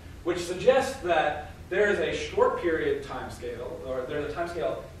 which suggests that there is a short period time scale, or there's a time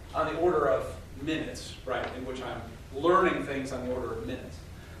scale on the order of minutes, right, in which I'm learning things on the order of minutes.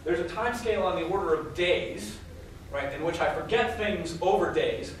 There's a time scale on the order of days, right, in which I forget things over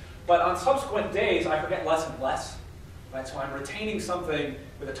days, but on subsequent days I forget less and less, right, so I'm retaining something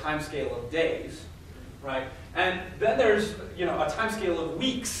with a time scale of days, right? And then there's, a time scale of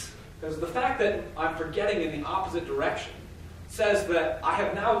weeks, because the fact that I'm forgetting in the opposite direction says that I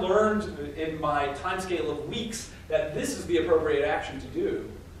have now learned in my time scale of weeks that this is the appropriate action to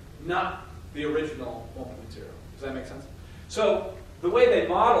do, not the original 1.0. Does that make sense? So the way they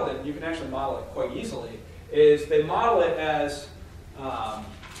modeled it, and you can actually model it quite easily, is they model it as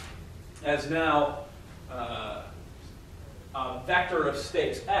now a vector of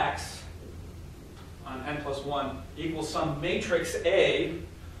states x on n plus 1 equals some matrix A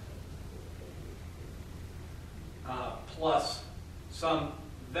plus some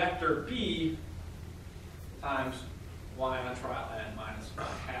vector B times y on trial n minus y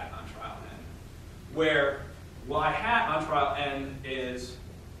hat on trial n, where y hat on trial n is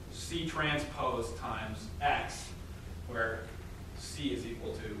C transpose times x, where C is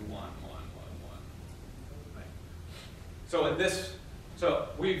equal to 1, 1, 1, 1. Right? So in this,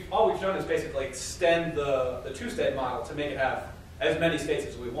 all we've done is basically extend the two-state model to make it have as many states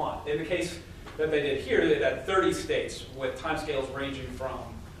as we want. In the case that they did here, they had 30 states with timescales ranging from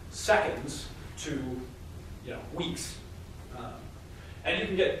seconds to weeks, and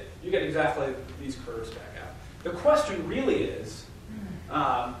you get exactly these curves back out. The question really is,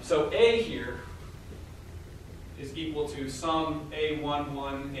 so A here is equal to some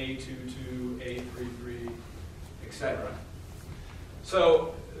A11, A22, A33, etc.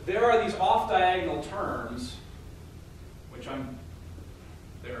 So there are these off-diagonal terms, which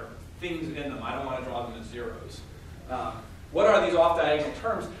there are things in them. I don't want to draw them as zeros. What are these off-diagonal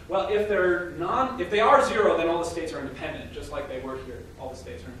terms? Well, if they are 0, then all the states are independent, just like they were here. All the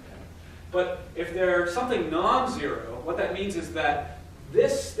states are independent. But if they're something non-zero, what that means is that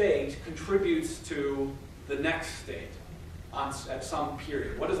this state contributes to the next state at some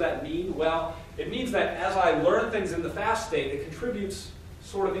period. What does that mean? Well, it means that as I learn things in the fast state, it contributes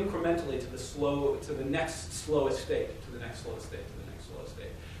sort of incrementally to the next slowest state, to the next slowest state, to the next slowest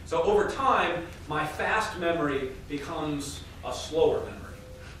state. So over time, my fast memory becomes a slower memory,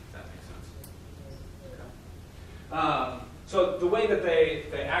 if that makes sense. Okay. So the way that they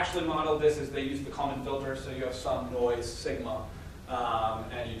actually model this is they use the Kalman filter, so you have some noise, sigma,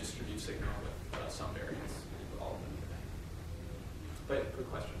 and you distribute sigma with some variance. All of them. But good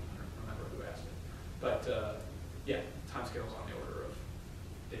question. I don't remember who asked it. But yeah, timescales on the order of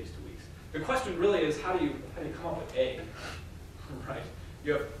days to weeks. The question really is how do you come up with A, right?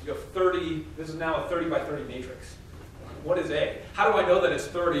 You have 30. This is now a 30 by 30 matrix. What is A? How do I know that it's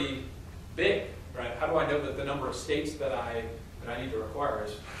 30 big? Right? How do I know that the number of states that I need to require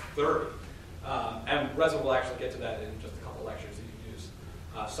is 30? And Reza will actually get to that in just a couple lectures. You can use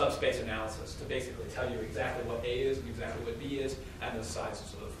subspace analysis to basically tell you exactly what A is and exactly what B is and the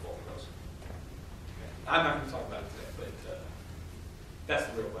sizes of both of those. Okay. I'm not going to talk about it today, but that's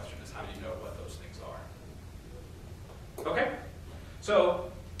the real question: is how do you know what those things are? Okay. So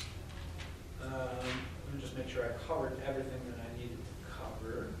let me just make sure I covered everything that I needed to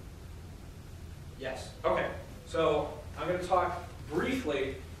cover. Yes. Okay. So I'm going to talk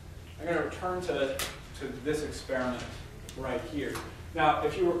briefly. I'm going to return to this experiment right here. Now,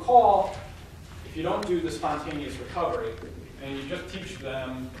 if you recall, if you don't do the spontaneous recovery, and you just teach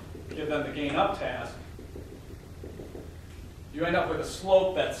them, give them the gain up task, you end up with a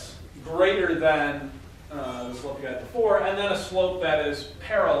slope that's greater than the slope you had before, and then a slope that is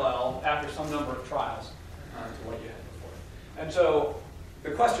parallel after some number of trials to what you had before. And so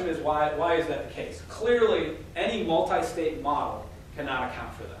the question is, why is that the case? Clearly, any multi-state model cannot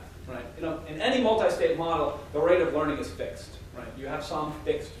account for that. Right? You know, in any multi-state model, the rate of learning is fixed. Right? You have some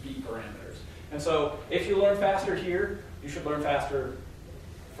fixed V parameters. And so if you learn faster here, you should learn faster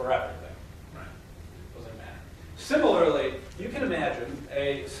for everything. Right? Doesn't matter. Similarly, you can imagine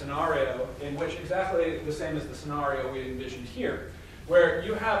a scenario in which exactly the same as the scenario we envisioned here, where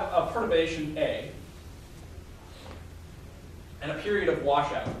you have a perturbation A and a period of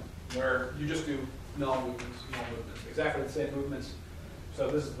washout where you just do null movements, exactly the same movements. So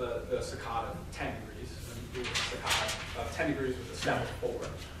this is the saccade of 10 degrees, and you do the saccade of 10 degrees with a step of 4.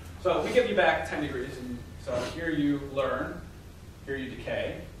 So we give you back 10 degrees, and so here you learn, here you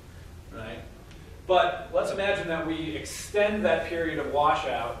decay, right? But let's imagine that we extend that period of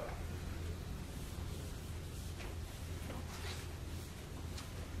washout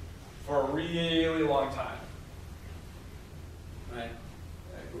for a really long time, right?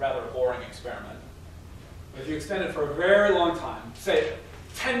 A rather boring experiment. If you extend it for a very long time, say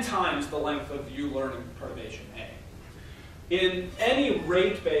 10 times the length of you learning perturbation A. In any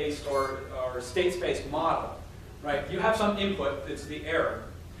rate-based or state-space model, right, you have some input, it's the error,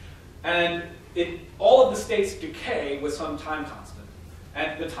 and all of the states decay with some time constant.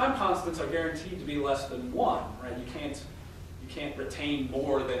 And the time constants are guaranteed to be less than 1, right? You can't retain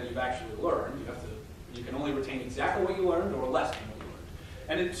more than you've actually learned. You can only retain exactly what you learned or less than what you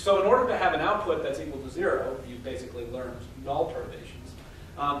learned. And so in order to have an output that's equal to 0, you've basically learned null perturbations.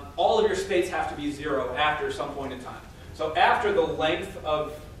 All of your states have to be 0 after some point in time. So after the length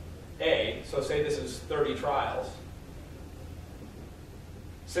of A, so say this is 30 trials,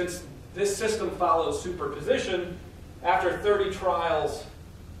 since this system follows superposition, after 30 trials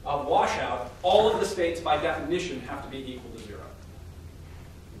of washout, all of the states by definition have to be equal to 0.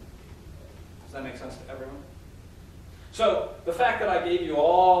 Does that make sense to everyone? So the fact that I gave you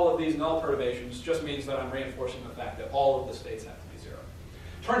all of these null perturbations just means that I'm reinforcing the fact that all of the states have to be 0.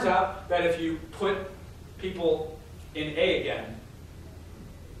 Turns out that if you put people in A again,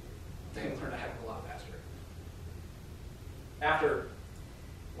 they learn a heck of a lot faster. After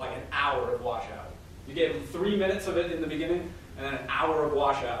like an hour of washout. You gave them 3 minutes of it in the beginning, and then an hour of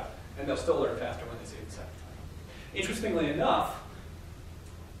washout, and they'll still learn faster when they see it the second time. Interestingly enough,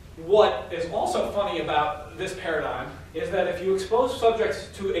 what is also funny about this paradigm is that if you expose subjects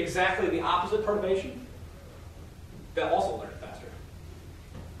to exactly the opposite perturbation, they'll also learn faster.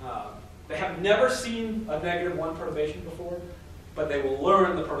 They have never seen a -1 perturbation before, but they will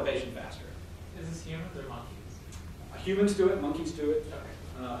learn the perturbation faster. Is this humans or monkeys? Humans do it, monkeys do it,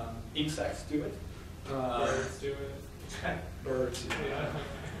 Okay. insects do it. Birds do it. Birds.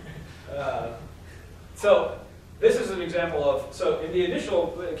 So this is an example of, so in the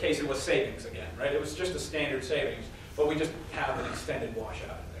initial case it was savings again, right? It was just a standard savings, but we just have an extended washout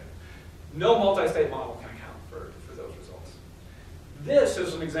in there. No multi-state model can account for those results. This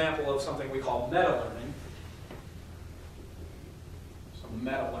is an example of something we call meta-learning. So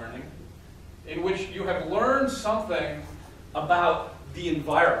meta-learning, in which you have learned something about the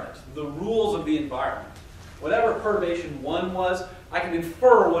environment, the rules of the environment. Whatever perturbation 1 was, I can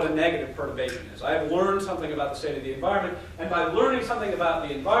infer what a negative perturbation is. I have learned something about the state of the environment, and by learning something about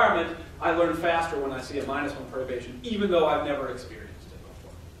the environment, I learn faster when I see a -1 perturbation, even though I've never experienced it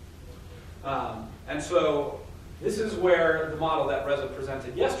before. And so this is where the model that Reza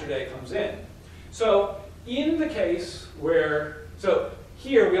presented yesterday comes in. So in the case where, so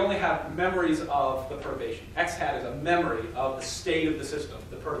here we only have memories of the perturbation. X hat is a memory of the state of the system,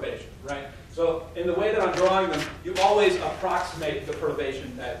 the perturbation, right? So in the way that I'm drawing them, you always approximate the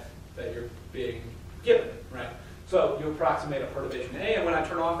perturbation that you're being given, right? So you approximate a perturbation A, and when I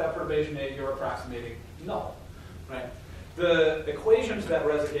turn off that perturbation A, you're approximating null, right? The equations that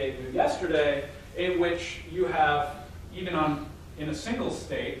Reza gave you yesterday, in which you have, even in a single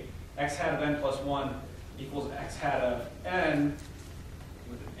state, x hat of n plus 1 equals x hat of n,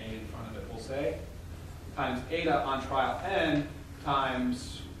 with an A in front of it, we'll say, times eta on trial n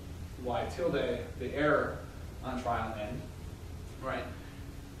times y tilde, the error on trial n, right?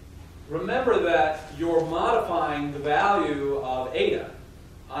 Remember that you're modifying the value of eta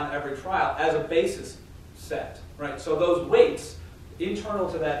on every trial as a basis set, right? So those weights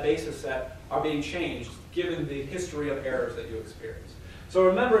internal to that basis set are being changed given the history of errors that you experience. So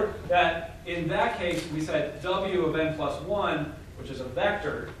remember that in that case we said w of n plus 1 which is a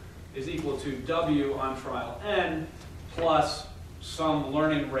vector, is equal to W on trial n plus some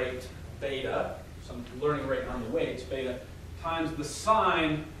learning rate beta, some learning rate on the weights, beta, times the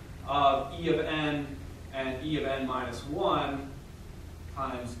sine of E of n and E of n minus 1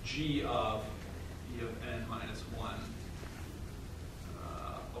 times G of E of n minus 1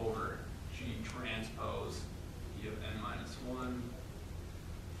 over G transpose E of n minus 1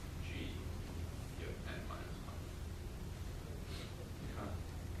 G E of n minus 1. Okay.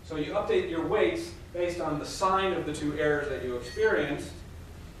 So you update your weights based on the sign of the two errors that you experienced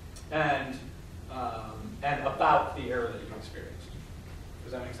and about the error that you experienced.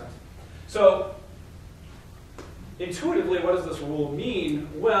 Does that make sense? So intuitively, what does this rule mean?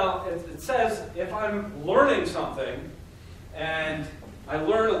 Well, it says if I'm learning something and I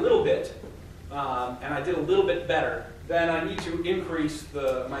learn a little bit and I did a little bit better, then I need to increase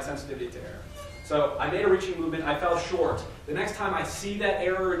my sensitivity to error. So I made a reaching movement, I fell short. The next time I see that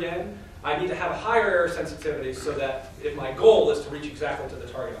error again, I need to have a higher error sensitivity so that if my goal is to reach exactly to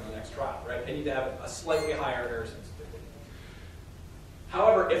the target on the next trial, right? I need to have a slightly higher error sensitivity.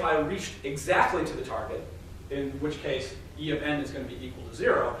 However, if I reached exactly to the target, in which case E of n is going to be equal to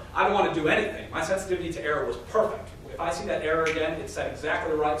 0, I don't want to do anything. My sensitivity to error was perfect. If I see that error again, it's set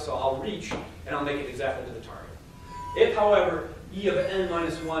exactly right, so I'll reach and I'll make it exactly to the target. If, however, E of n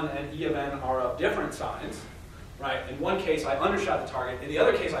minus 1 and E of n are of different signs, right? In one case, I undershot the target. In the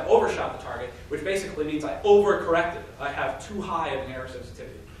other case, I overshot the target, which basically means I overcorrected. I have too high of an error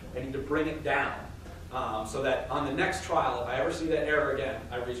sensitivity. I need to bring it down so that on the next trial, if I ever see that error again,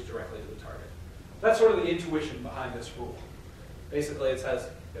 I reach directly to the target. That's sort of the intuition behind this rule. Basically, it says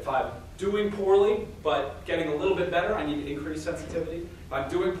if I'm doing poorly but getting a little bit better, I need to increase sensitivity. If I'm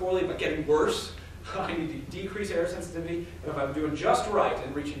doing poorly but getting worse, I need to decrease error sensitivity. And if I'm doing just right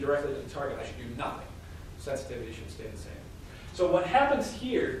and reaching directly to the target, I should do nothing. Sensitivity should stay the same. So what happens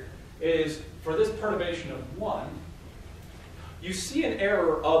here is, for this perturbation of 1, you see an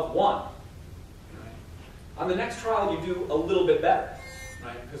error of 1. Right? On the next trial, you do a little bit better,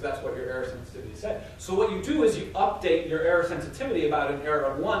 right? Because that's what your error sensitivity said. So what you do is you update your error sensitivity about an error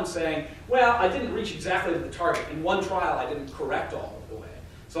of 1, saying, well, I didn't reach exactly to the target. In one trial, I didn't correct all of the way.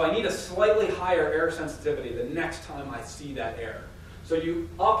 So I need a slightly higher error sensitivity the next time I see that error. So you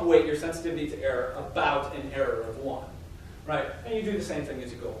upweight your sensitivity to error about an error of 1, right? And you do the same thing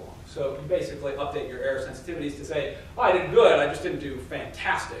as you go along. So you basically update your error sensitivities to say, oh, I did good, I just didn't do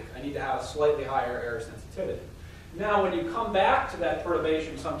fantastic. I need to have a slightly higher error sensitivity. Now, when you come back to that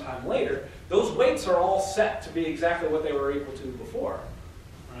perturbation sometime later, those weights are all set to be exactly what they were equal to before,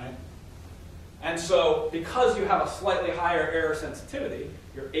 right? And so because you have a slightly higher error sensitivity,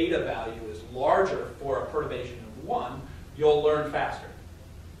 your eta value is larger for a perturbation of 1, you'll learn faster.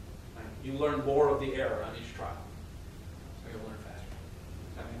 Right? You learn more of the error on each trial. So you'll learn faster.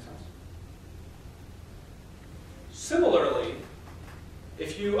 Does that make sense? Similarly,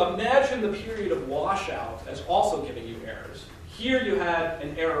 if you imagine the period of washout as also giving you errors, here you had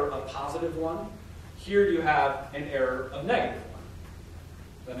an error of positive 1, here you have an error of negative 1.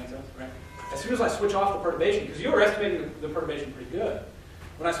 Does that make sense? Right? As soon as I switch off the perturbation, because you were estimating the perturbation pretty good,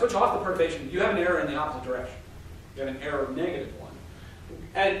 when I switch off the perturbation, you have an error in the opposite direction. You have an error of negative 1.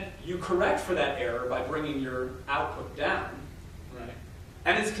 And you correct for that error by bringing your output down, right?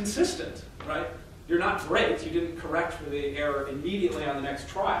 And it's consistent, right? You're not great. You didn't correct for the error immediately on the next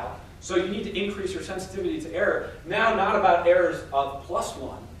trial. So you need to increase your sensitivity to error. Now, not about errors of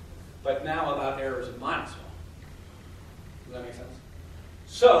 +1, but now about errors of -1. Does that make sense?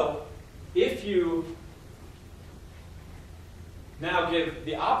 So if you now give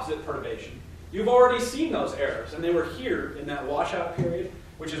the opposite perturbation, you've already seen those errors, and they were here in that washout period,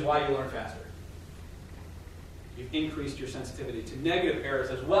 which is why you learn faster. You've increased your sensitivity to negative errors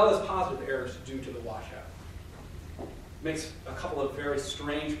as well as positive errors due to the washout. Makes a couple of very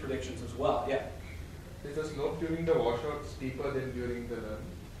strange predictions as well. Yeah? Is the slope during the washout steeper than during the learn?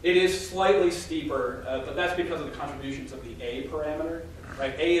 It is slightly steeper, but that's because of the contributions of the A parameter.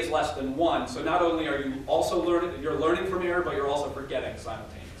 Right? A is less than 1, so not only are you also you're learning from error, but you're also forgetting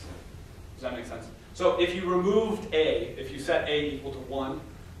simultaneously. Does that make sense? So if you removed A, if you set A equal to 1,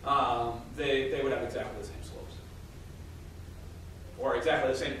 they would have exactly the same slopes. Or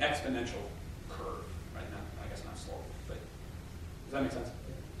exactly the same exponential curve, right? Now, I guess not slope, but does that make sense?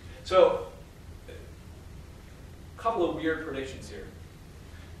 So a couple of weird predictions here.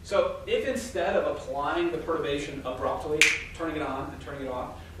 So if instead of applying the perturbation abruptly, turning it on and turning it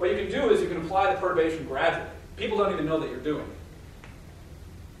off, what you can do is you can apply the perturbation gradually. People don't even know that you're doing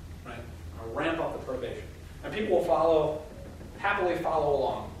it. Right? Or ramp up the perturbation. And people will happily follow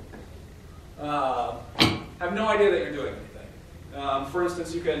along. Have no idea that you're doing anything. For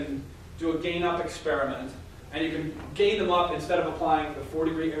instance, you can do a gain up experiment, and you can gain them up instead of applying the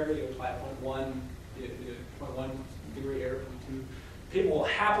 4-degree error, you apply 0.1, 0.1 degree error, 0.2. People will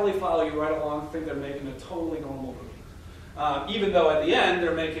happily follow you right along, think they're making a totally normal move. Even though at the end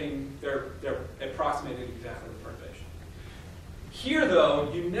they're approximating exactly the perturbation. Here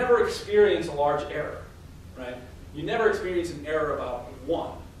though, you never experience a large error, right? You never experience an error about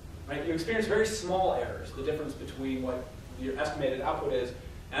 1, right? You experience very small errors, the difference between what your estimated output is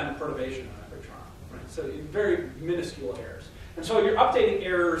and the perturbation on every trial, right? So very minuscule errors. And so you're updating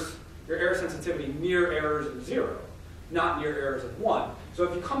errors, your error sensitivity near errors of 0, not near errors of 1. So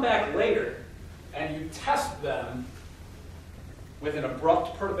if you come back later and you test them with an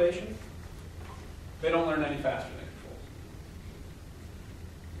abrupt perturbation, they don't learn any faster than controls.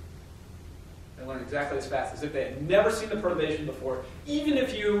 They learn exactly as fast as if they had never seen the perturbation before, even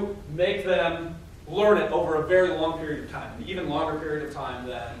if you make them learn it over a very long period of time, an even longer period of time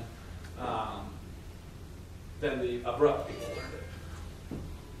than the abrupt people learned it.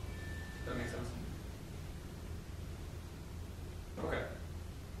 Does that make sense? Okay.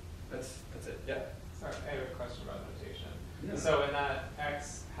 That's it. Yeah. Sorry, I have a question about notation. Yeah. So in that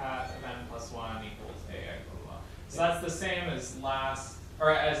x hat of n plus 1 equals a x blah, blah, blah. So that's the same as last,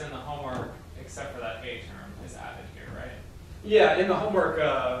 or as in the homework, except for that a term is added here, right? Yeah, in the homework,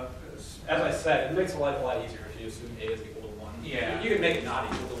 as I said, it makes life a lot easier if you assume a is equal to 1. Yeah. You can make it not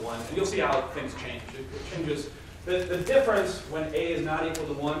equal to 1, and you'll see how things change. It changes. The difference when a is not equal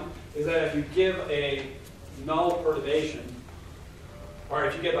to 1 is that if you give a null perturbation, or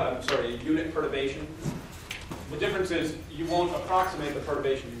if you give a unit perturbation, the difference is you won't approximate the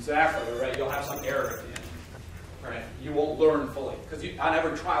perturbation exactly, right? You'll have some error at the end, right? You won't learn fully because on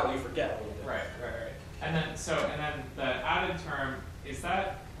every trial you forget a little bit. Right. And then the added term, is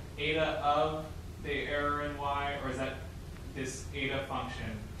that eta of the error in y, or is that this eta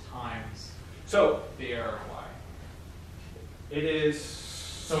function times the error in y? It is.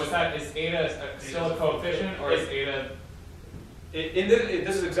 So is eta still a coefficient, or is eta?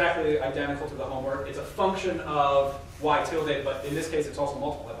 This is exactly identical to the homework. It's a function of y tilde, but in this case, it's also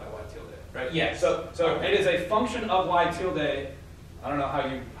multiplied by y tilde, right? Yes. So okay. It is a function of y tilde. I don't know how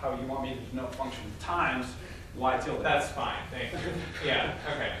you want me to denote function times y tilde. That's fine. Thank you. Yeah.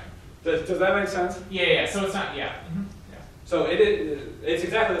 Okay. Does that make sense? Yeah. So it's not. Yeah. Mm-hmm. So it's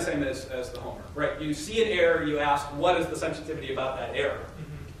exactly the same as the homework, right? You see an error, you ask what is the sensitivity about that error.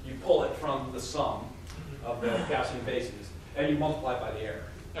 Mm-hmm. You pull it from the sum of the Gaussian bases, and you multiply by the error.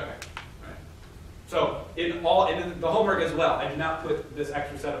 Okay. Right. So in the homework as well, I did not put this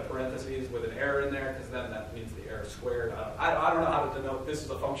extra set of parentheses with an error in there because then that means the error is squared. I don't know how to denote this is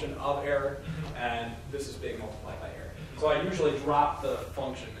a function of error, and this is being multiplied by error. So I usually drop the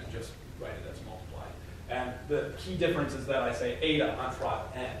function and just write it as multiplied. And the key difference is that I say eta on trial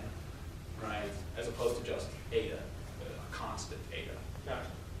n, right, as opposed to just eta, a constant eta. Gotcha.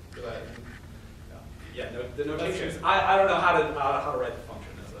 Yeah, the notations. I don't know how to write the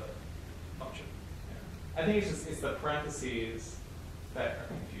function as a function. I think it's the parentheses that are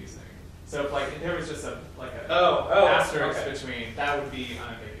confusing. So if there was just a asterisk okay. between, that would be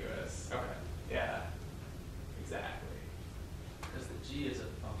unambiguous. Okay. Yeah. Exactly. Because the g is a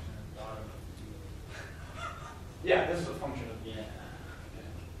function at the bottom of the g. Yeah, this is a function